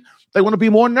 Women, they want to be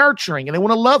more nurturing and they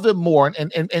want to love him more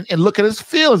and look at his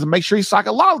feelings and make sure he's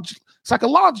psychologically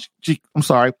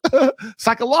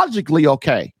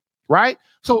okay, right?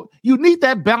 So you need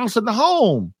that balance in the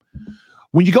home.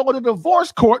 When you go to the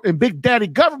divorce court and Big Daddy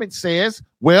government says,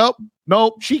 well,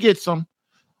 no, she gets them.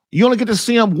 You only get to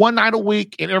see them 1 night a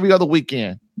week and every other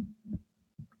weekend.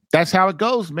 That's how it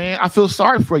goes, man. I feel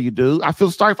sorry for you, dude. I feel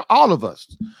sorry for all of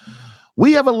us.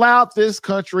 We have allowed this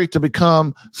country to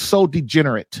become so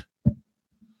degenerate.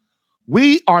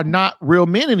 We are not real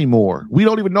men anymore. We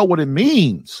don't even know what it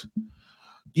means.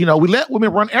 We let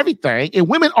women run everything, and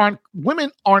women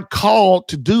aren't called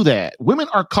to do that. Women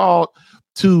are called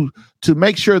to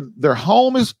make sure their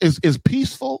home is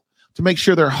peaceful, to make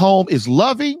sure their home is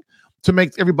loving, to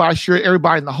make everybody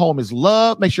in the home is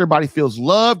loved, make sure everybody feels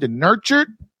loved and nurtured,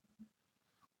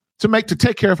 to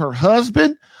take care of her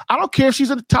husband. I don't care if she's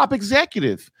a top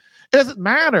executive. It doesn't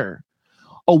matter.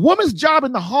 A woman's job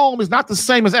in the home is not the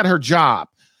same as at her job.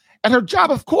 At her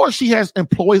job, of course, she has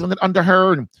employees under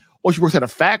her, or she works at a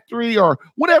factory or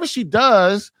whatever she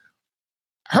does.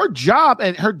 Her job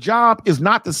is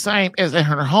not the same as at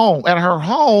her home. At her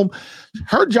home,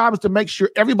 her job is to make sure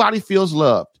everybody feels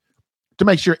loved, to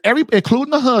make sure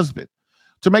including the husband,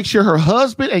 to make sure her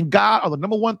husband and God are the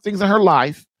number one things in her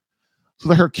life, so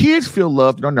that her kids feel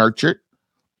loved and are nurtured.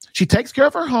 She takes care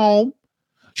of her home.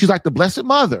 She's like the Blessed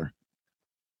Mother.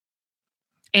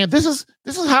 And this is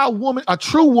how a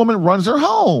true woman runs her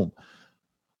home.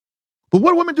 But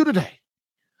what do women do today?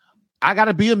 I got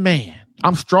to be a man.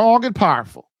 I'm strong and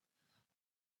powerful.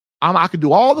 I can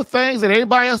do all the things that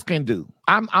anybody else can do.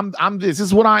 This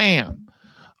is what I am.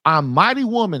 I'm mighty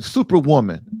woman,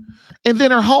 superwoman. And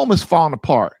then her home is falling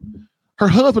apart. Her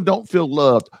husband don't feel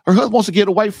loved. Her husband wants to get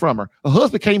away from her. Her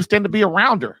husband can't even stand to be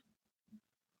around her.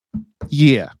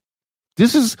 Yeah.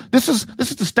 This is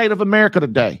the state of America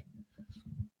today.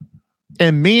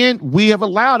 And men, we have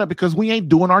allowed it because we ain't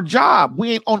doing our job.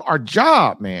 We ain't on our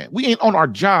job, man. We ain't on our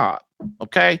job.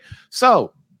 Okay.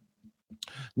 So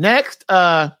next,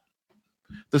 the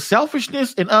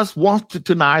selfishness in us wants to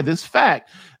deny this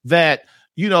fact that,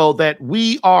 that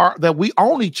we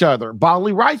own each other,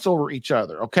 bodily rights over each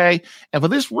other. Okay. And for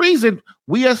this reason,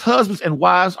 we as husbands and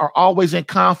wives are always in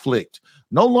conflict.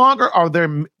 No longer are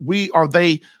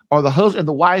the husband and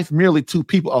the wife merely two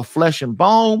people of flesh and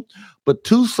bone, but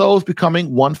two souls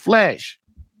becoming one flesh.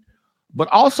 But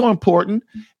also important,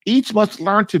 each must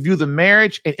learn to view the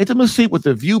marriage and intimacy with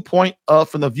from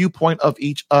the viewpoint of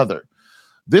each other.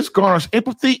 This garners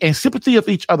empathy and sympathy of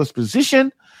each other's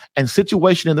position and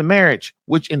situation in the marriage,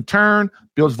 which in turn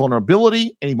builds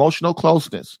vulnerability and emotional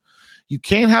closeness. You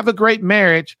can't have a great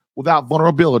marriage without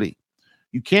vulnerability.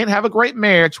 You can't have a great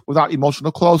marriage without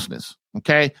emotional closeness.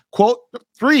 Okay. Quote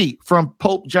 3 from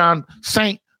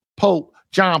St. Pope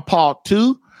John Paul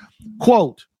II.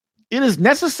 Quote, "It is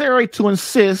necessary to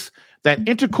insist that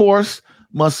intercourse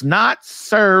must not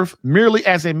serve merely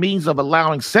as a means of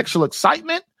allowing sexual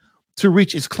excitement to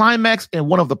reach its climax in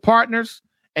one of the partners,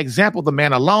 example, the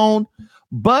man alone,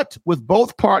 but with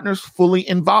both partners fully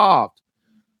involved.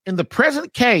 In the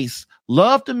present case,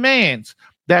 love demands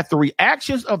that the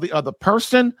reactions of the other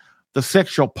person, the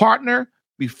sexual partner,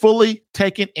 be fully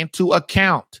taken into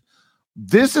account."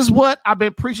 This is what I've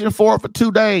been preaching for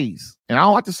 2 days. And I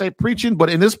don't like to say preaching, but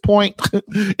in this point,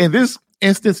 in this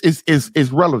instance,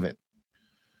 is relevant.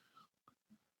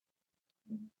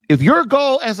 If your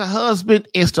goal as a husband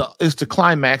is to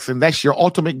climax, and that's your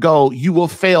ultimate goal, you will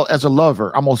fail as a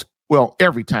lover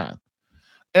every time,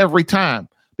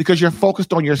 because you're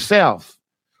focused on yourself.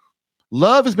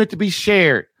 Love is meant to be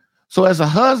shared. So as a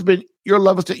husband,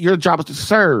 your job is to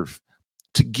serve,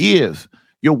 to give.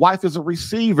 Your wife is a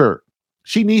receiver.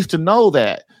 She needs to know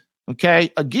that.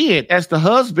 Okay. Again, as the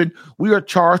husband, we are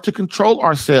charged to control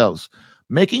ourselves,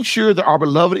 making sure that our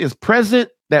beloved is present,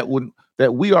 that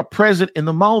we are present in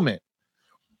the moment.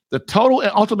 The total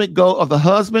and ultimate goal of the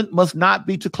husband must not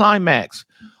be to climax,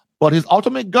 but his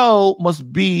ultimate goal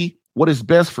must be what is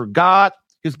best for God,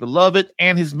 his beloved,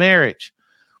 and his marriage.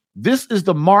 This is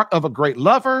the mark of a great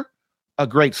lover, a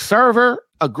great server,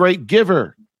 a great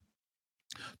giver.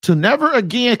 To never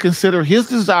again consider his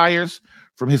desires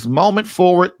from his moment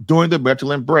forward during the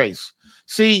marital embrace.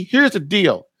 See, here's the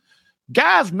deal.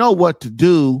 Guys know what to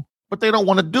do, but they don't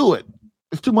want to do it.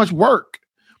 It's too much work.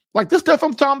 Like this stuff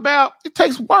I'm talking about, it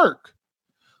takes work.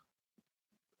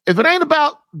 If it ain't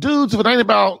about dudes, if it ain't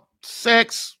about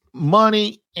sex,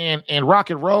 money, and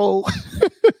rock and roll,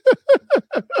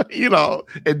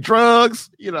 and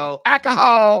drugs,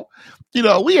 alcohol,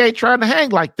 we ain't trying to hang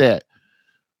like that.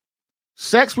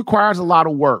 Sex requires a lot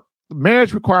of work.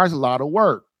 Marriage requires a lot of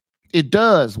work. It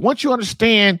does. Once you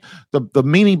understand the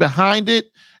meaning behind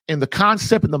it and the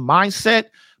concept and the mindset,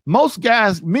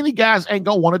 many guys ain't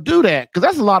gonna want to do that because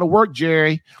that's a lot of work,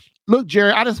 Jerry. Look,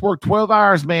 Jerry, I just worked 12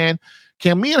 hours, man.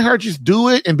 Can me and her just do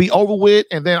it and be over with,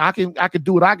 and then I can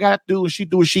do what I got to do, and she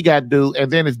do what she got to do,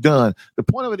 and then it's done. The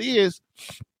point of it is,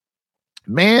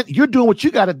 man, you're doing what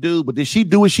you got to do, but did she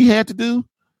do what she had to do?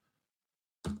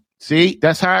 See,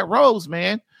 that's how it rolls,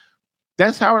 man.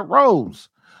 That's how it rolls.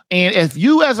 And if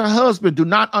you as a husband do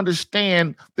not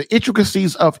understand the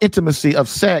intricacies of intimacy of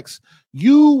sex,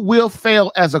 you will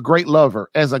fail as a great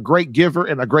lover, as a great giver,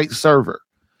 and a great server.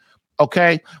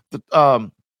 Okay.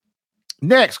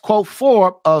 Next, quote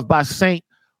 4 by St.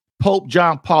 Pope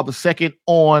John Paul II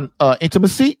on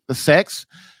intimacy, the sex.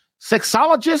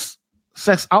 Sexologists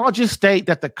sexologists state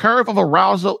that the curve of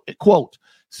arousal, quote,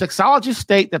 sexologists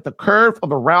state that the curve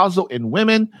of arousal in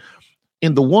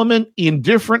the woman is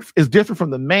different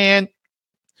from the man.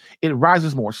 It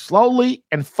rises more slowly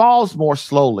and falls more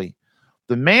slowly.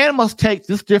 The man must take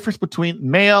this difference between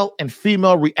male and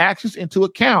female reactions into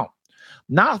account,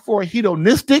 not for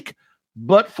hedonistic,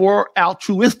 but for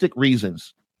altruistic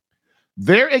reasons.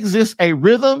 There exists a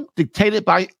rhythm dictated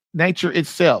by nature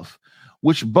itself,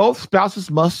 which both spouses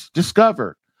must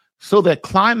discover, so that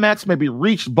climax may be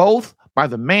reached both by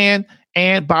the man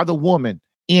and by the woman,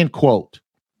 end quote.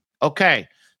 Okay,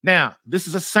 now, this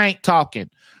is a saint talking.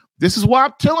 This is why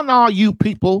I'm telling all you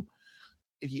people,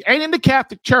 if you ain't in the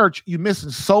Catholic Church, you're missing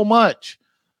so much.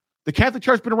 The Catholic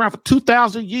Church been around for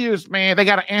 2,000 years, man. They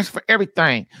got an answer for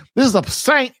everything. This is a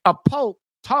saint, a pope,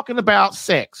 talking about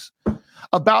sex,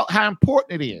 about how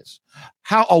important it is,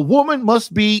 how a woman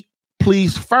must be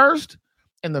pleased first,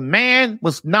 and the man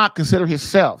must not consider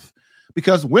himself.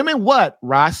 Because women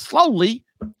rise slowly,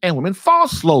 and women fall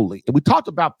slowly. And we talked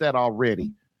about that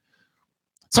already.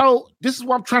 So this is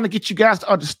what I'm trying to get you guys to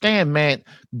understand, man.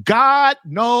 God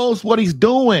knows what he's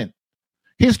doing.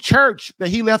 His church that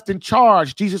he left in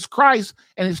charge, Jesus Christ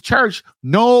and his church,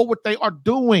 know what they are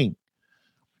doing.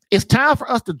 It's time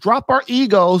for us to drop our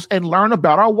egos and learn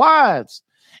about our wives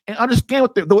and understand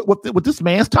what this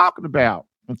man's talking about,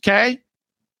 okay?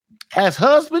 As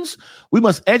husbands, we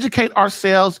must educate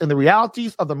ourselves in the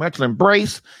realities of the marital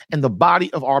embrace and the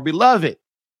body of our beloved.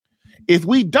 If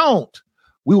we don't,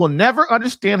 we will never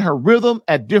understand her rhythm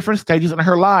at different stages in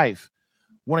her life.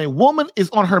 When a woman is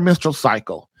on her menstrual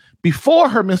cycle, before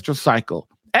her menstrual cycle,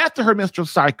 after her menstrual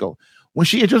cycle, when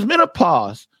she enters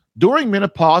menopause, during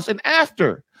menopause, and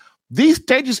after. These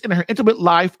stages in her intimate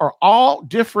life are all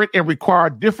different and require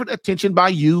different attention by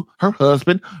you, her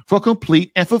husband, for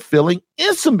complete and fulfilling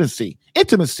intimacy.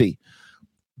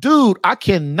 Dude, I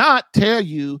cannot tell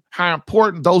you how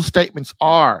important those statements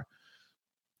are.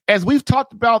 As we've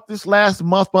talked about this last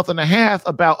month and a half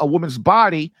about a woman's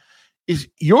body, is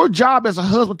your job as a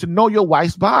husband to know your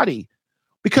wife's body,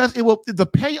 because the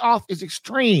payoff is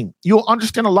extreme. You'll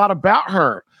understand a lot about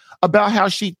her, about how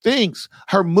she thinks,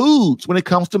 her moods when it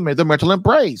comes to the marital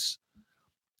embrace.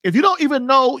 If you don't even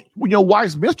know when your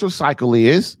wife's menstrual cycle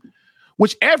is,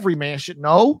 which every man should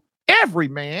know, every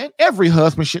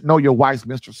husband should know your wife's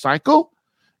menstrual cycle.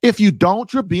 If you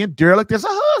don't, you're being derelict as a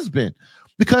husband,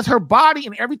 because her body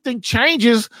and everything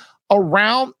changes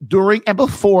around, during, and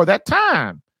before that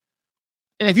time.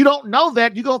 And if you don't know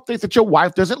that, you're going to think that your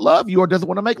wife doesn't love you or doesn't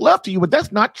want to make love to you, but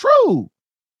that's not true.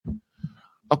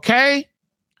 Okay?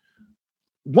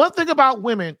 One thing about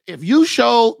women, if you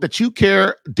show that you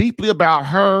care deeply about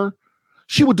her,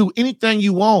 she will do anything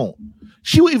you want.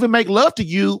 She will even make love to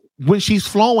you when she's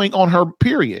flowing on her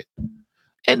period.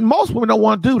 And most women don't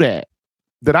want to do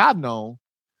that I've known.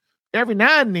 Every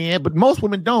now and then, but most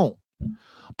women don't.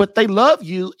 But they love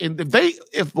you, and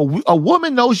if a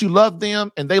woman knows you love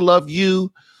them and they love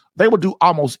you, they will do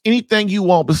almost anything you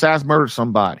want besides murder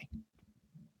somebody.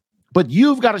 But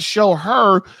you've got to show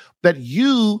her that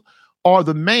you are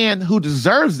the man who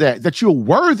deserves that you're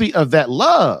worthy of that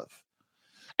love.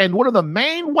 And one of the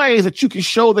main ways that you can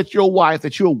show that your wife,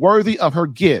 that you're worthy of her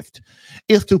gift,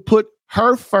 is to put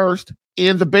her first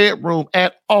in the bedroom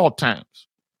at all times.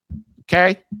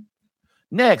 Okay?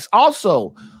 Next,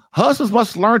 also, husbands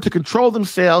must learn to control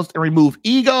themselves and remove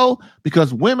ego,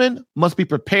 because women must be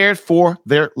prepared for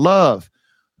their love.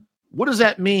 What does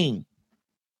that mean?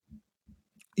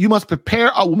 You must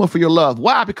prepare a woman for your love.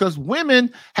 Why? Because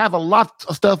women have a lot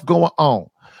of stuff going on.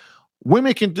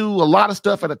 Women can do a lot of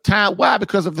stuff at a time. Why?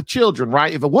 Because of the children,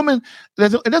 right? If a woman,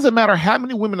 it doesn't matter how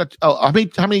many women, how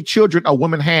many children a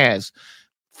woman has,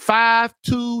 5,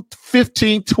 2,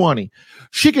 15, 20.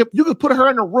 You could put her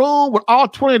in a room with all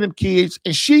 20 of them kids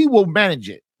and she will manage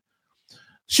it.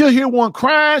 She'll hear one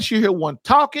crying. She'll hear one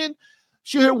talking.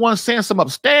 She'll hear one saying something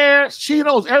upstairs. She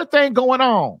knows everything going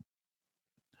on.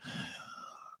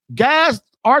 Guys,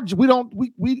 we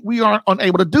aren't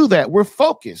unable to do that. We're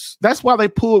focused. That's why they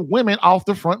pull women off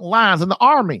the front lines in the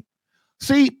army.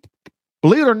 See,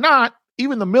 believe it or not,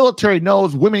 even the military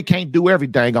knows women can't do every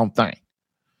dang on thing,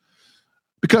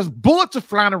 because bullets are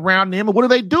flying around them. And what are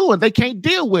they doing? They can't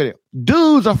deal with it.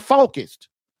 Dudes are focused.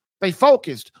 They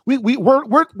focused. We're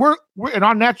in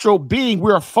our natural being.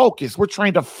 We're focused. We're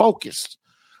trained to focus.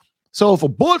 So if a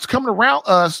bullet's coming around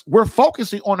us, we're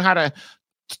focusing on how to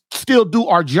still do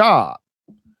our job,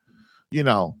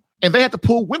 and they had to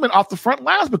pull women off the front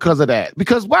lines because of that.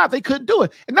 Because why? They couldn't do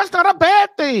it. And that's not a bad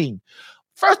thing.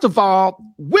 First of all,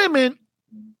 women,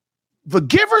 the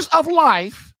givers of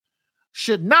life,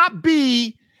 should not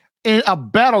be in a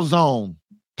battle zone.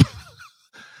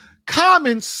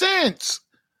 common sense.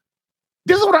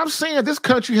 This is what I'm saying. This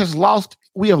country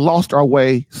we have lost our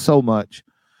way so much.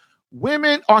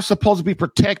 Women are supposed to be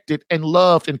protected and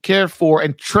loved and cared for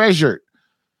and treasured.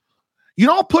 You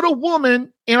don't put a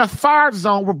woman in a fire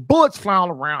zone where bullets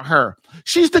flying around her.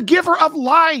 She's the giver of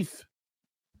life.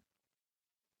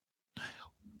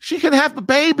 She can have the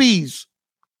babies,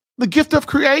 the gift of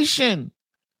creation.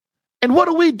 And what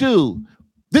do?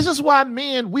 This is why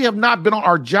men, we have not been on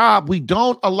our job. We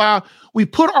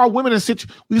put our women in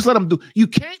situations, we just let them do. You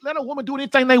can't let a woman do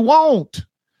anything they want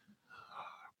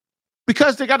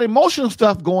because they got emotional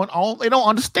stuff going on. They don't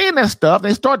understand that stuff.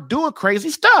 They start doing crazy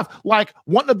stuff like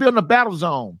wanting to be in a battle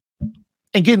zone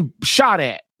and getting shot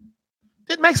at.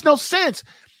 It makes no sense.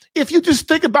 If you just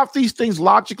think about these things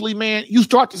logically, man, you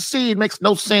start to see it makes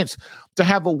no sense to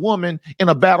have a woman in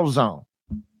a battle zone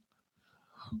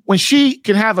when she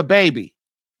can have a baby.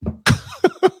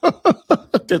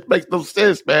 That makes no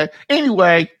sense, man.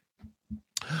 Anyway,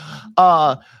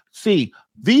 see,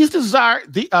 these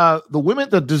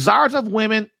the desires of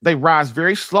women, they rise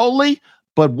very slowly,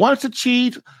 but once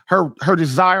achieved, her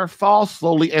desire falls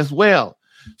slowly as well.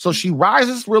 So she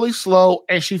rises really slow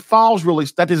and she falls really.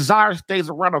 That desire stays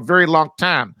around a very long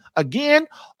time. Again,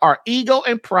 our ego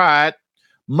and pride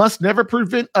must never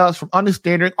prevent us from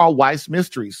understanding our wife's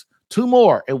mysteries. 2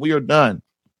 more, and we are done.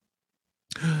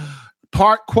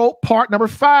 Part number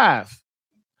 5.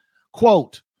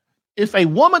 Quote, if a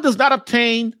woman does not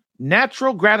obtain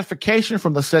natural gratification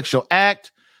from the sexual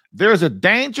act, there is a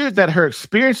danger that her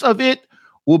experience of it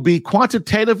will be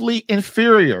quantitatively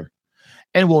inferior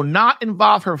and will not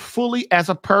involve her fully as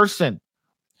a person.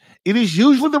 It is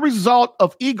usually the result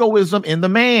of egoism in the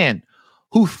man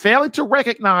who failing to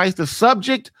recognize the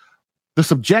subjective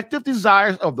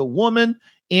desires of the woman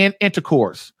in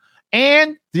intercourse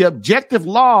and the objective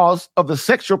laws of the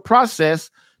sexual process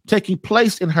taking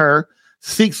place in her,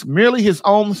 seeks merely his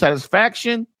own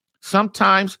satisfaction,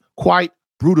 sometimes quite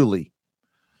brutally.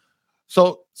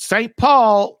 So St.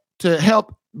 Paul, to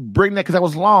help bring that, because that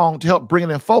was long, to help bring it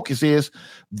in focus is,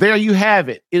 there you have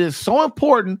it. It is so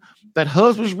important that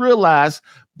husbands realize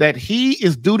that he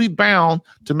is duty bound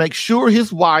to make sure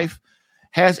his wife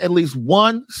has at least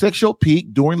one sexual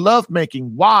peak during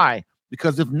lovemaking. Why?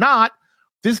 Because if not,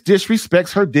 this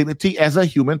disrespects her dignity as a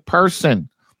human person.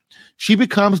 She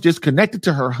becomes disconnected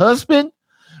to her husband.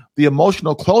 The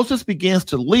emotional closeness begins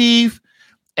to leave,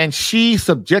 and she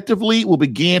subjectively will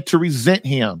begin to resent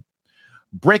him.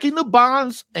 Breaking the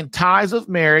bonds and ties of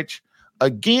marriage,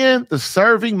 again, the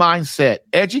serving mindset,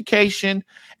 education,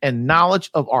 and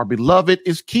knowledge of our beloved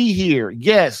is key here.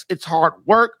 Yes, it's hard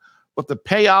work, but the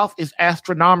payoff is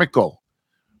astronomical.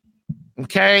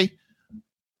 Okay?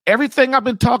 Everything I've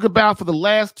been talking about for the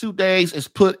last 2 days is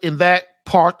put in that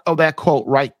part of that quote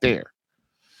right there.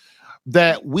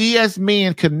 That we as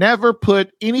men can never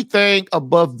put anything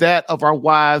above that of our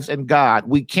wives and God.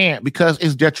 We can't, because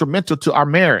it's detrimental to our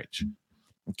marriage.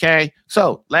 Okay?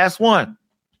 So, last one.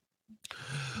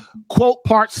 Quote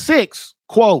part 6.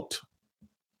 Quote.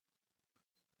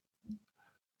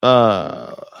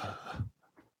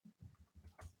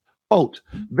 Quote,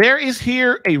 there is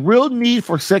here a real need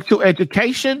for sexual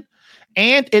education,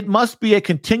 and it must be a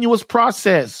continuous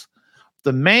process.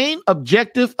 The main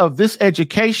objective of this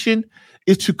education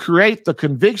is to create the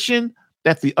conviction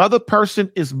that the other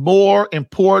person is more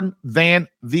important than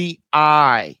the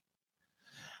I.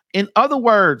 In other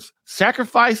words,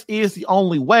 sacrifice is the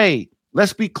only way.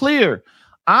 Let's be clear.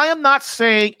 I am not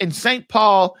saying, and St.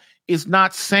 Paul is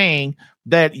not saying,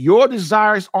 that your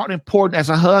desires aren't important as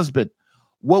a husband.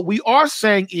 What we are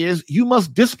saying is you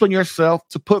must discipline yourself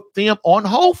to put them on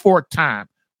hold for a time.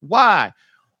 Why?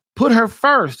 Put her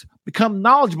first. Become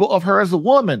knowledgeable of her as a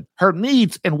woman, her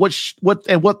needs, and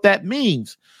what that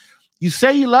means. You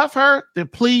say you love her, then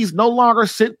please no longer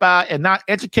sit by and not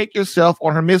educate yourself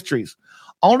on her mysteries.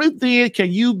 Only then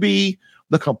can you be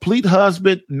the complete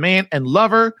husband, man, and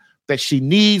lover that she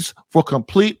needs for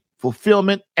complete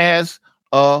fulfillment as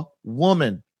a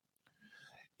woman.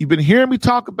 You've been hearing me I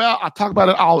talk about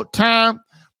it all the time,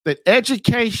 that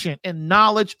education and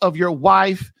knowledge of your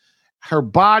wife, her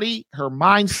body, her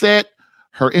mindset,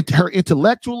 her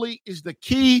intellectually is the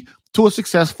key to a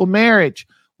successful marriage.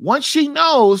 Once she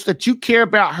knows that you care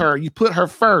about her, you put her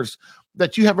first,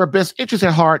 that you have her best interest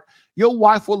at heart, your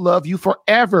wife will love you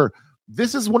forever.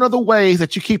 This is one of the ways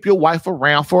that you keep your wife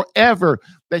around forever,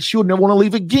 that she'll never want to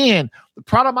leave again. The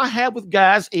problem I have with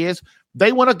guys is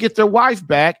they want to get their wife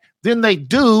back. Then they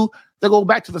go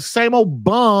back to the same old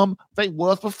bum they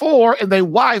was before. And their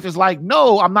wife is like,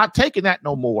 no, I'm not taking that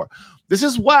no more. This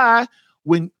is why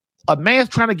when a man's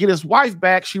trying to get his wife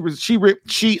back, she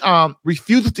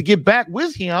refuses to get back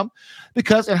with him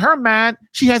because in her mind,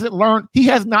 he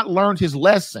has not learned his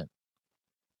lesson.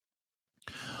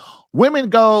 Women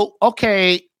go,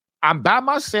 okay, I'm by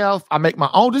myself. I make my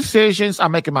own decisions.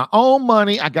 I'm making my own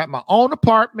money. I got my own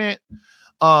apartment.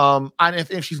 And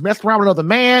if she's messing around with another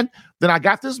man, then I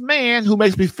got this man who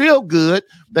makes me feel good,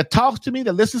 that talks to me,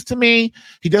 that listens to me.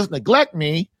 He doesn't neglect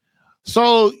me.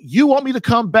 So you want me to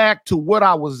come back to what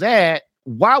I was at?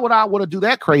 Why would I want to do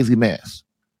that crazy mess?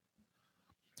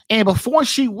 And before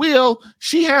she will,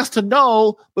 she has to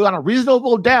know without a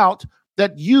reasonable doubt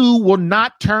that you will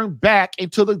not turn back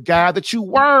into the guy that you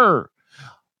were,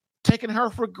 taking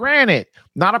her for granted,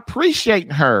 not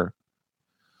appreciating her.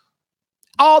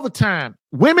 All the time.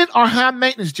 Women are high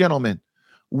maintenance, gentlemen.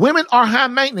 Women are high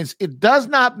maintenance. It does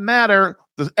not matter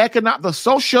the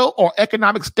social or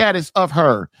economic status of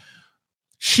her.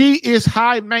 She is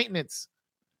high maintenance.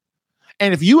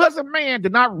 And if you as a man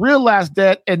did not realize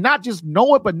that and not just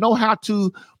know it, but know how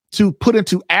to put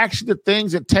into action the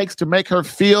things it takes to make her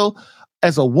feel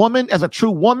as a woman, as a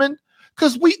true woman,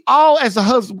 because we all as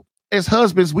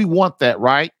husbands, we want that,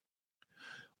 right?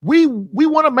 We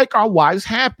want to make our wives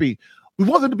happy. We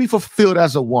want them to be fulfilled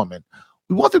as a woman.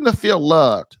 We want them to feel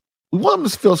loved. We want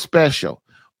them to feel special,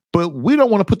 but we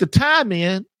don't want to put the time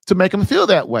in to make them feel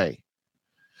that way.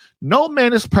 No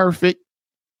man is perfect,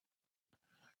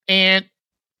 and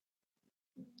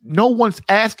no one's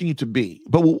asking you to be.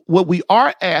 But what we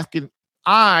are asking,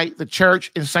 the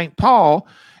church in St. Paul,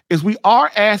 is we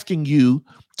are asking you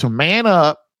to man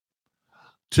up,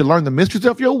 to learn the mysteries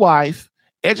of your wife,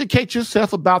 educate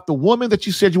yourself about the woman that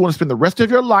you said you want to spend the rest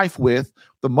of your life with,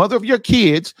 the mother of your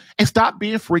kids, and stop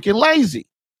being freaking lazy.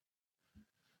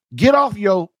 Get off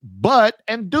your butt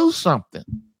and do something.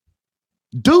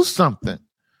 Do something.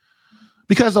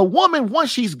 Because a woman, once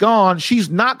she's gone, she's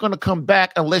not going to come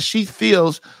back unless she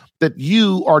feels that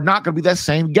you are not going to be that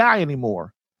same guy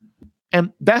anymore.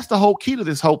 And that's the whole key to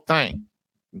this whole thing.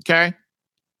 Okay?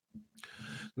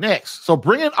 Next, so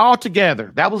bring it all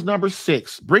together. That was number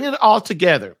 6. Bring it all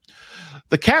together.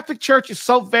 The Catholic Church is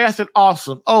so vast and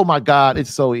awesome. Oh my God, it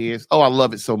so is. Oh, I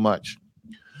love it so much.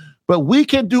 But we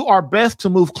can do our best to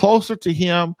move closer to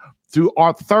him through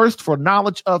our thirst for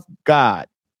knowledge of God,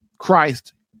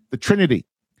 Christ, the Trinity.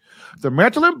 The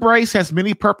marital embrace has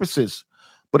many purposes,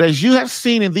 but as you have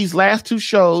seen in these last 2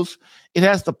 shows, it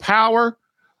has the power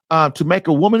to make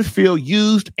a woman feel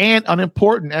used and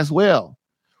unimportant as well.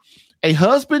 As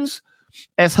husbands,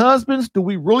 do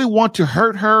we really want to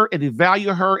hurt her and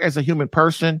devalue her as a human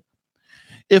person?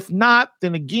 If not,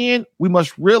 then again, we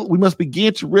must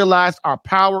begin to realize our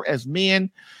power as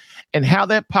men and how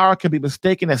that power can be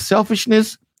mistaken as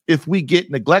selfishness if we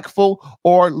get neglectful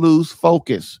or lose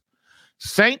focus.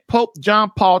 St. Pope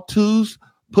John Paul II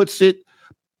puts it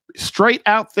straight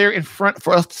out there in front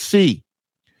for us to see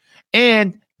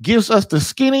and gives us the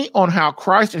skinny on how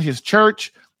Christ and his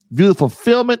church view the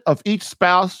fulfillment of each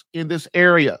spouse in this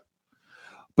area,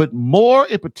 but more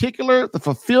in particular, the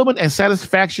fulfillment and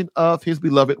satisfaction of his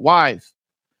beloved wife,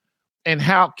 and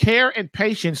how care and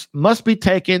patience must be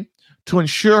taken to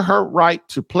ensure her right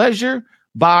to pleasure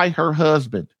by her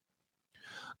husband.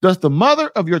 Does the mother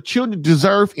of your children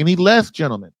deserve any less,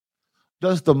 gentlemen?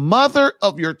 Does the mother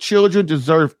of your children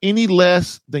deserve any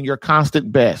less than your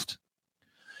constant best?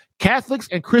 Catholics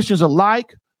and Christians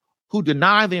alike who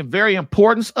deny the very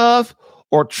importance of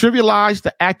or trivialize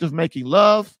the act of making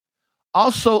love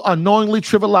also unknowingly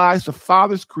trivialize the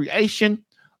Father's creation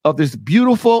of this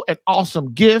beautiful and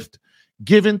awesome gift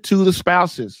given to the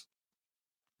spouses.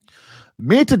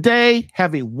 Men today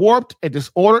have a warped and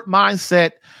disordered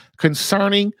mindset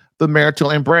concerning the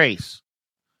marital embrace.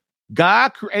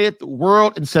 God created the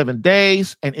world in 7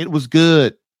 days, and it was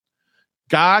good.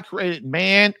 God created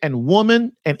man and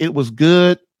woman, and it was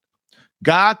good.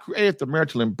 God created the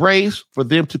marital embrace for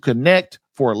them to connect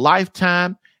for a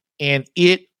lifetime, and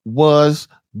it was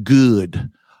good.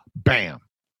 Bam.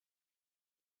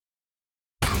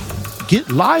 Get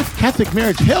live Catholic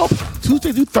marriage help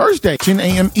Tuesday through Thursday, 10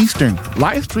 a.m. Eastern.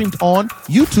 Live streamed on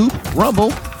YouTube,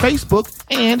 Rumble, Facebook,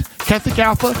 and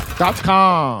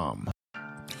CatholicAlpha.com.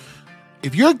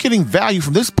 If you're getting value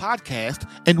from this podcast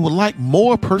and would like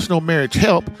more personal marriage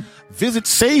help, visit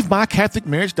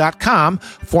SaveMyCatholicMarriage.com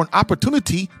for an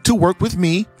opportunity to work with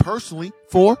me personally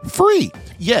for free.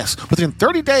 Yes, within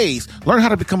 30 days, learn how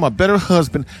to become a better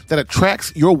husband that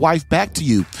attracts your wife back to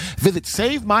you. Visit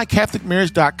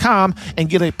SaveMyCatholicMarriage.com and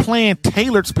get a plan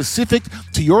tailored specific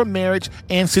to your marriage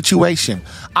and situation.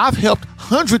 I've helped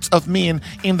hundreds of men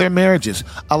in their marriages.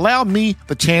 Allow me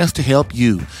the chance to help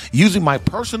you using my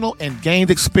personal and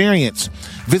gained experience.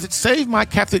 Visit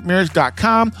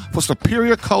SaveMyCatholicMarriage.com for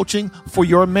superior coaching for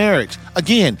your marriage.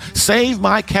 Again,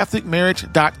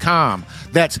 SaveMyCatholicMarriage.com.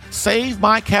 That's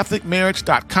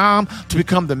SaveMyCatholicMarriage.com to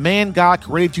become the man God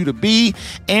created you to be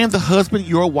and the husband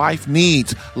your wife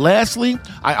needs. Lastly,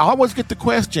 I always get the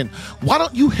question, why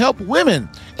don't you help women?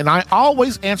 And I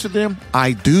always answer them,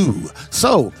 I do.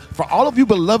 So, for all of you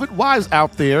beloved wives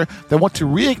out there that want to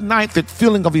reignite that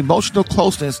feeling of emotional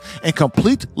closeness and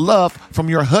complete love from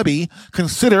your hubby,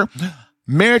 consider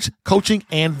marriage coaching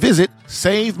and visit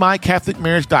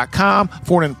SaveMyCatholicMarriage.com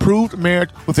for an improved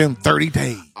marriage within 30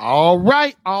 days. All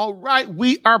right.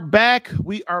 We are back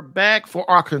for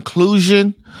our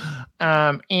conclusion.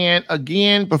 And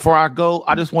again, before I go,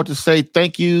 I just want to say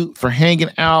thank you for hanging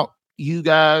out, you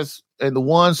guys, and the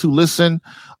ones who listen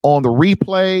on the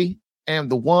replay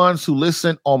and the ones who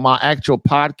listen on my actual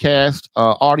podcast,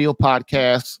 audio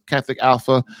podcast, Catholic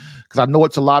Alpha, because I know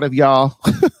it's a lot of y'all.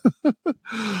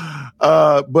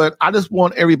 But I just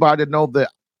want everybody to know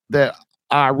that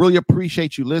I really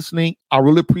appreciate you listening. I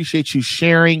really appreciate you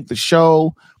sharing the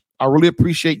show. I really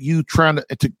appreciate you trying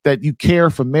to that you care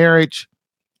for marriage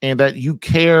and that you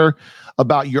care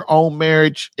about your own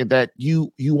marriage and that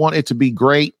you want it to be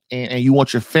great and you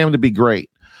want your family to be great.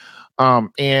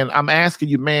 And I'm asking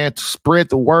you, man, to spread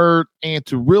the word and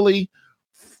to really,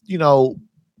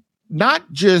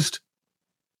 not just,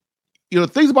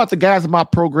 things about the guys in my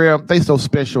program, they so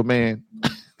special, man.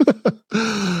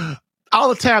 All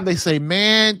the time they say,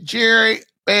 man, Jerry,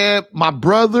 man, my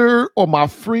brother or my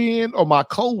friend or my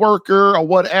coworker or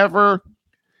whatever,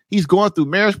 he's going through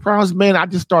marriage problems, man. I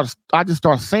just start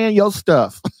saying your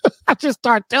stuff. I just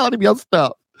start telling him your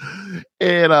stuff.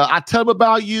 And I tell him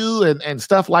about you and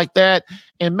stuff like that.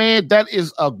 And man, that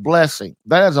is a blessing.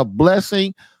 That is a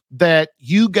blessing that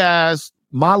you guys,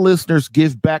 my listeners,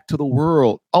 give back to the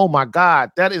world. Oh my God,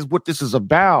 that is what this is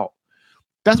about.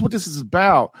 That's what this is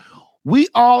about.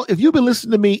 If you've been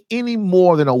listening to me any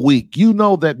more than a week, you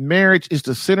know that marriage is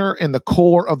the center and the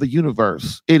core of the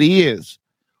universe. It is.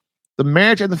 The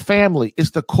marriage and the family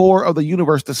is the core of the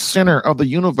universe, the center of the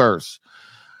universe.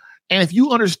 And if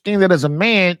you understand that as a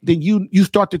man, then you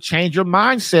start to change your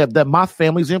mindset that my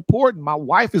family is important. My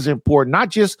wife is important, not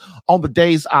just on the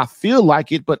days I feel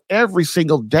like it, but every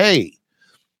single day.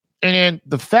 And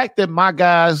the fact that my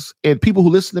guys and people who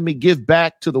listen to me give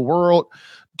back to the world,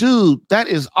 dude, that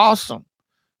is awesome.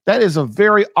 That is a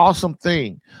very awesome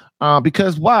thing.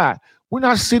 Because why? We're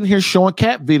not sitting here showing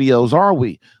cat videos, are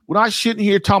we? We're not sitting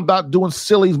here talking about doing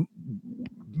silly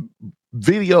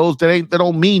videos that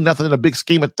don't mean nothing in the big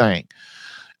scheme of things,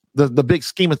 the big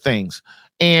scheme of things.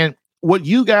 And what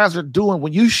you guys are doing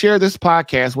when you share this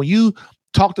podcast, when you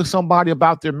talk to somebody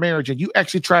about their marriage and you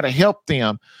actually try to help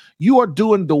them, you are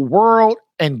doing the world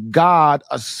and God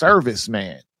a service,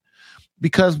 man.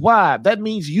 Because why? That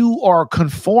means you are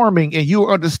conforming and you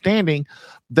are understanding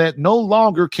that no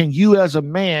longer can you as a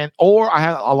man, or I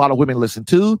have a lot of women listen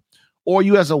to, or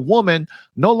you as a woman,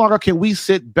 no longer can we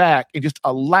sit back and just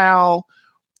allow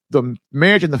the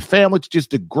marriage and the family to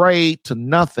just degrade to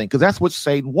nothing. Because that's what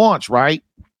Satan wants, right?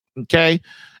 Okay.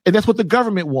 And that's what the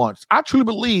government wants. I truly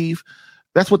believe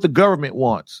that's what the government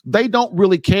wants. They don't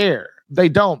really care. They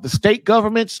don't. The state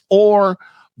governments or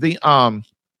the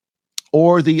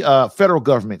federal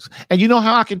governments. And you know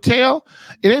how I can tell?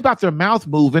 It ain't about their mouth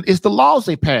moving. It's the laws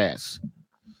they pass.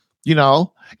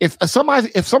 If somebody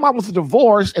wants a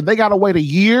divorce and they got to wait a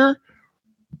year,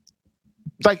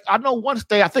 like I know one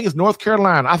state, I think it's North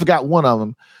Carolina. I forgot one of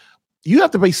them. You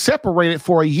have to be separated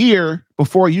for a year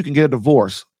before you can get a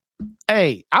divorce.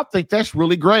 Hey, I think that's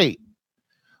really great.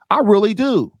 I really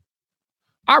do.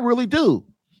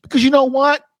 Because you know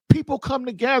what? People come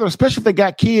together, especially if they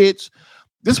got kids.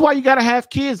 This is why you got to have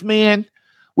kids, man,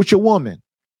 with your woman.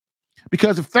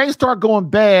 Because if things start going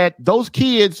bad, those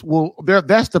kids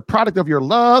that's the product of your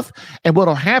love. And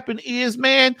what'll happen is,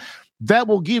 man, that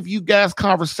will give you guys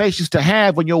conversations to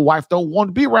have when your wife don't want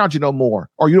to be around you no more,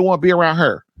 or you don't want to be around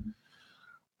her.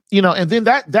 And then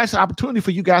that's an opportunity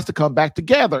for you guys to come back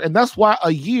together. And that's why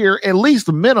a year, at least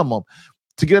the minimum,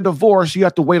 to get a divorce, you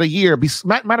have to wait a year.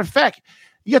 Matter of fact,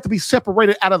 you have to be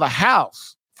separated out of the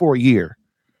house for a year.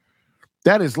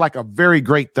 That is like a very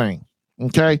great thing.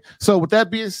 Okay. So with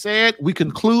that being said, we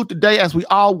conclude today, as we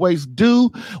always do,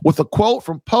 with a quote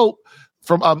from Pope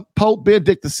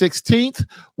Benedict XVI,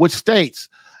 which states,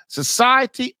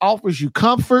 Society offers you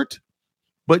comfort,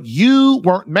 but you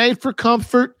weren't made for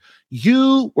comfort.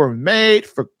 You were made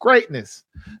for greatness.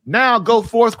 Now go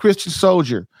forth, Christian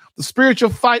soldier. The spiritual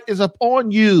fight is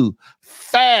upon you.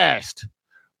 Fast,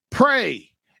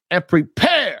 pray, and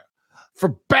prepare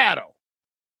for battle.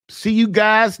 See you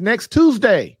guys next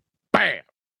Tuesday. Bam.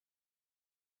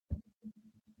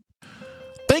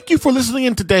 Thank you for listening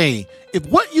in today. If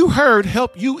what you heard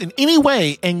helped you in any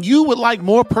way and you would like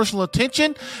more personal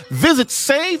attention, visit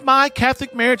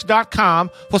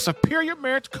SaveMyCatholicMarriage.com for superior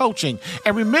marriage coaching.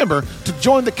 And remember to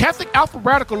join the Catholic Alpha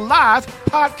Radical Live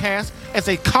podcast as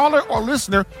a caller or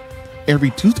listener every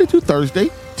Tuesday through Thursday,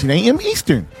 10 a.m.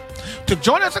 Eastern. To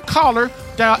join as a caller,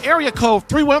 dial area code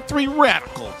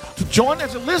 313-RADICAL. To join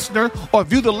as a listener or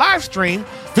view the live stream,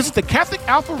 visit the Catholic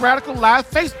Alpha Radical Live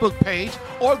Facebook page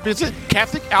or visit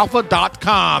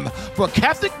CatholicAlpha.com for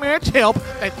Catholic marriage help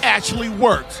that actually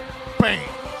works. Bam!